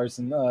suck,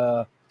 Carson.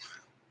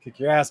 Kick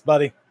your ass,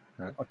 buddy.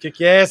 All right. I'll kick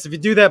your ass if you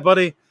do that,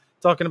 buddy.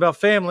 Talking about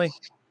family.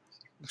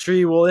 The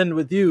tree will end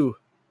with you.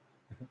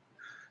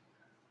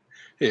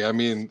 Hey, I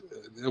mean,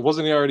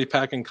 wasn't he already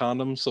packing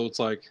condoms? So it's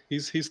like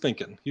he's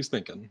thinking. He's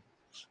thinking.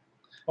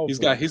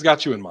 Hopefully. He's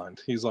got you in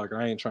mind. He's like,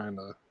 I ain't trying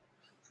to.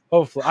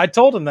 Hopefully. I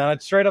told him that. I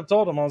straight up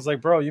told him. I was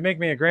like, bro, you make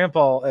me a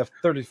grandpa at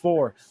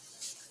 34.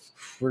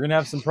 We're going to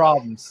have some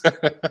problems.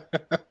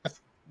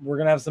 We're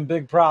going to have some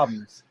big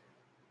problems.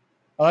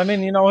 I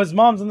mean, his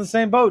mom's in the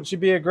same boat. She'd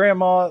be a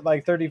grandma at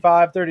like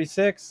 35,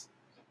 36.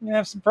 You're going to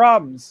have some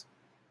problems.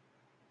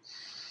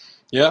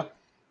 Yeah.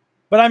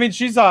 But I mean,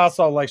 she's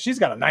also like, she's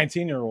got a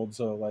 19-year-old.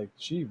 So, like,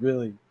 she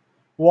really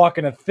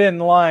walking a thin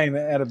line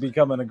at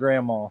becoming a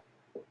grandma,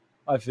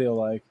 I feel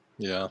like.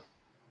 Yeah.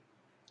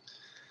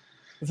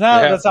 That's It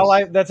how that's how happens.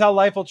 life that's how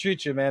life will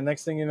treat you, man.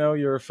 Next thing you know,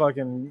 you're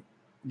fucking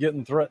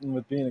getting threatened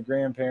with being a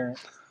grandparent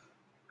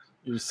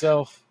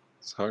yourself,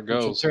 That's how it which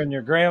will goes. turn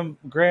your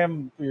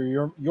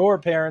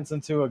parents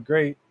into a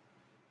great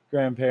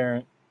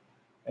grandparent,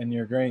 and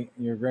your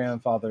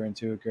grandfather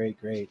into a great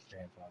great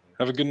grandfather.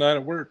 Have a good night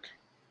at work.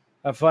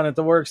 Have fun at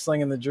the work,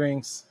 slinging the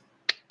drinks.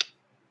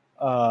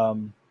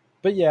 Um,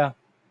 but yeah,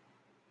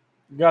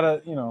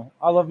 gotta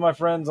I love my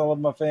friends, I love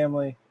my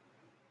family,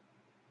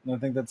 and I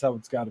think that's how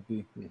it's got to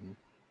be. Hmm.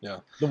 Yeah.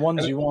 The ones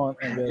And you want,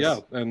 I yeah,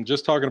 guess. and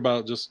just talking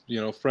about just,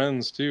 you know,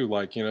 friends too,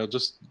 like, you know,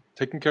 just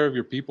taking care of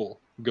your people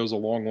goes a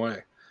long way,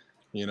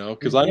 you know,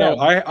 because I Yeah, know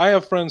I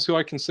have friends who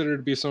I consider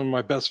to be some of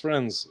my best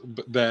friends,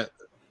 but that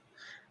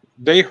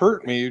they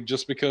hurt me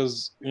just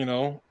because, you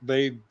know,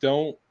 they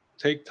don't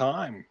take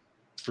time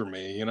for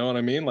me, you know what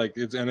I mean? Like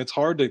it's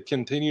hard to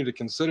continue to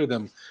consider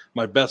them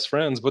my best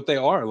friends, but they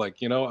are,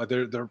 like, you know,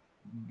 they're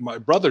my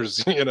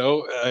brothers, you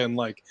know, and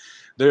like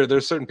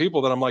there's certain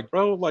people that I'm like,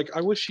 bro, like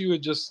I wish you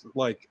would just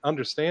like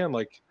understand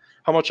like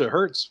how much it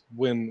hurts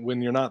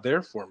when you're not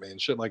there for me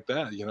and shit like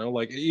that, you know,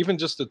 like even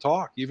just to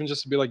talk, even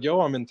just to be like,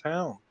 yo, I'm in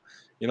town,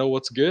 you know,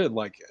 what's good,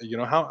 like, you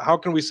know, how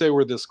can we say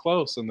we're this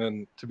close and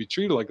then to be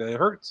treated like that, it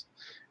hurts.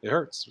 It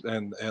hurts,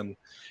 and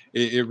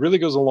it really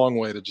goes a long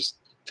way to just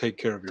take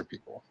care of your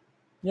people.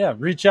 yeah,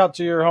 reach out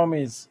to your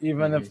homies,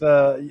 even if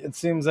Hmm. it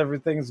seems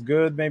everything's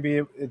good.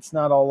 Maybe it's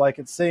not all like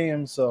it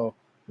seems. So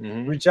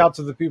Hmm. reach out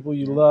to the people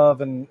you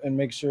love and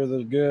make sure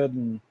they're good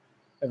and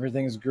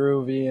everything's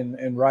groovy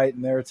and right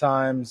in their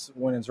times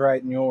when it's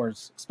right in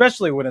yours,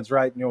 especially when it's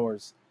right in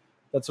yours.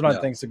 That's when I Yeah,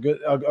 think it's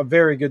a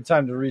very good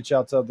time to reach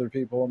out to other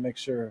people and make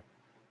sure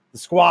the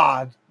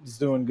squad is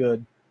doing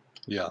good.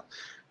 yeah,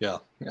 yeah.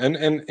 And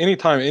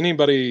anytime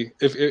anybody,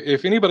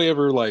 if anybody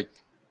ever like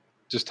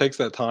just takes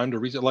that time to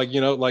reach, like,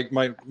 you know, like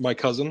my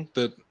cousin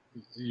that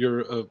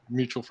you're a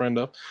mutual friend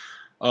of,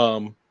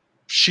 um,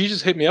 she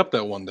just hit me up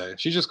that one day.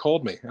 She just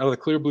called me out of the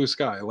clear blue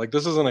sky. Like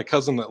this isn't a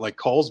cousin that like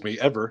calls me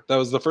ever. That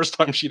was the first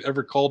time she'd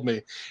ever called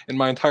me in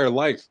my entire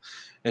life.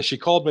 And she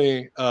called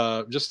me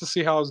just to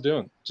see how I was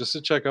doing, just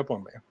to check up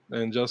on me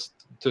and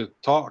just to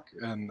talk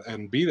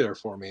and be there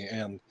for me.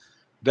 And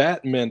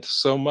that meant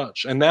so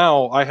much. And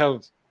now I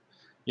have,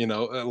 you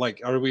know,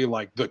 like, are we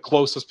like the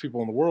closest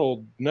people in the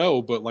world?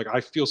 No, but like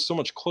I feel so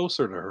much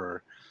closer to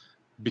her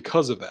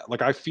because of that.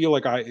 Like I feel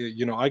like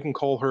you know, I can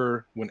call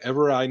her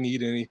whenever I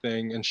need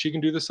anything and she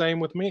can do the same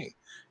with me,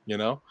 you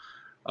know?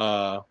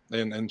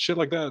 and shit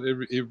like that.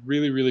 It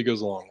really really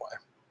goes a long way.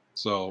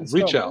 So It's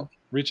dope, man.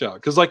 reach out,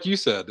 because like you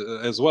said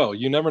as well,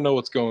 you never know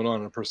what's going on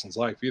in a person's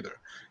life either.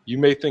 You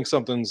may think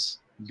something's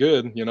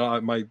good. You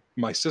know,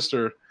 my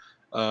sister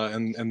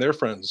and their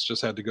friends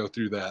just had to go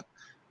through that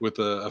with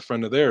a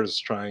friend of theirs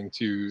trying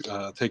to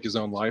take his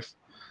own life,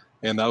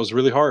 and that was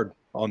really hard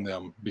on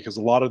them because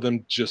a lot of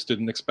them just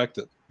didn't expect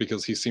it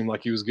because he seemed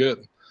like he was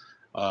good.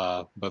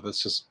 But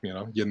that's just, you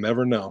know, you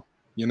never know.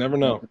 You never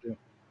know. Never do.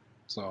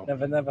 So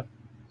Never.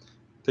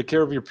 take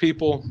care of your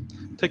people,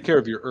 take care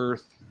of your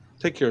earth,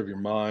 take care of your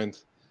mind,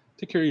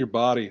 take care of your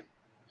body.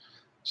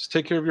 Just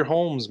take care of your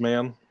homes,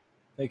 man.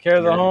 Take care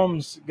of the Yeah.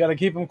 homes. Got to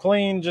keep them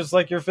clean, just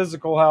like your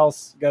physical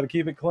house. Got to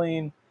keep it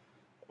clean,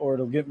 or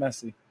it'll get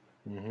messy.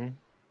 Hmm.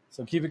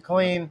 So keep it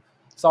clean.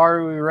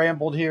 Sorry we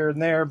rambled here and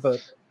there,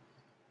 but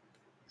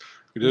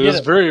It get was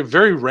it. very,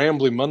 very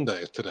rambly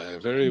Monday today.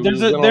 We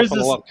went off on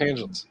a lot of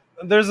tangents.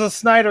 there's a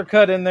Snyder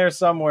cut in there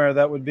somewhere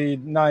that would be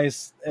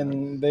nice,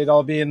 and they'd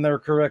all be in their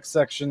correct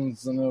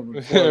sections, and it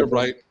would flow.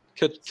 Right.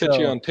 Catch So-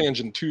 you on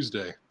Tangent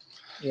Tuesday.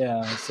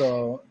 Yeah,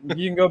 so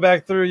you can go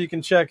back through, you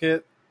can check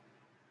it.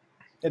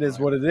 It is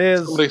what it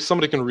is.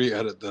 Somebody can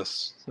re-edit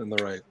this in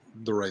the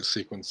right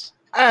sequence.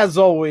 As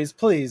always,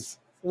 please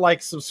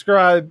like,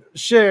 subscribe,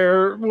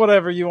 share,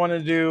 whatever you want to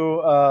do.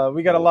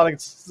 We got a lot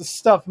of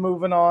stuff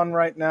moving on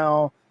right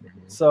now,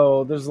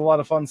 so there's a lot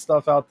of fun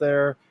stuff out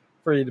there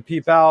for you to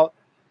peep out.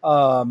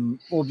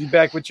 We'll be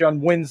back with you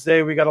on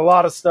Wednesday. We got a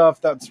lot of stuff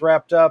that's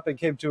wrapped up and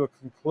came to a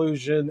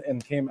conclusion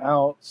and came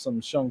out. Some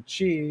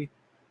Shang-Chi.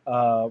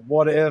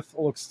 What If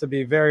looks to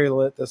be very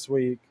lit this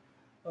week.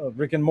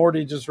 Rick and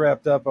Morty just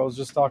wrapped up. I was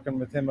just talking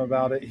with him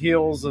about it.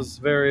 Heels is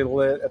very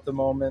lit at the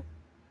moment.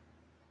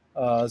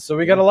 So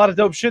we got a lot of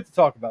dope shit to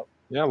talk about.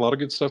 Yeah, a lot of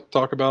good stuff to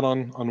talk about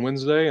on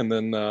Wednesday, and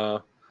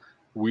then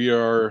we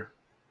are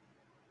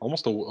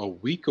almost a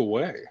week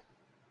away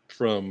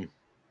from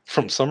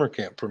summer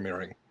camp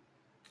premiering.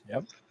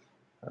 Yep.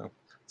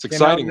 It's Came out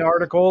exciting. an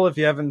article. If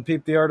you haven't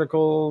peeped the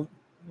article,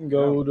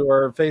 go to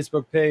our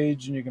Facebook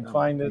page and you can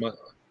find it.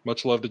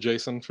 Much love to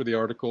Jason for the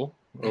article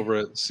over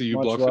at CU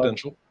Much Blog love.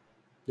 Fidential.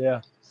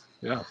 Yeah.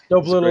 Yeah.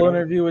 Dope it's a little great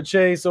interview with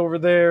Chase over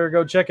there.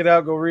 Go check it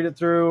out. Go read it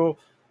through.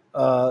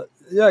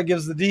 It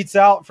gives the deets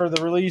out for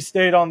the release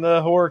date on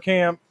the horror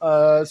camp.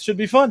 It should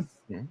be fun.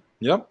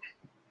 Yep.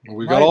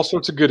 We got all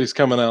sorts of goodies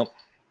coming out.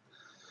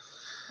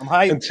 I'm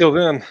hyped.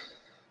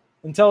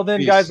 Until then,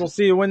 peace. Guys, we'll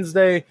see you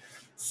Wednesday.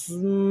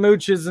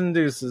 Smooches and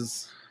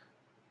deuces.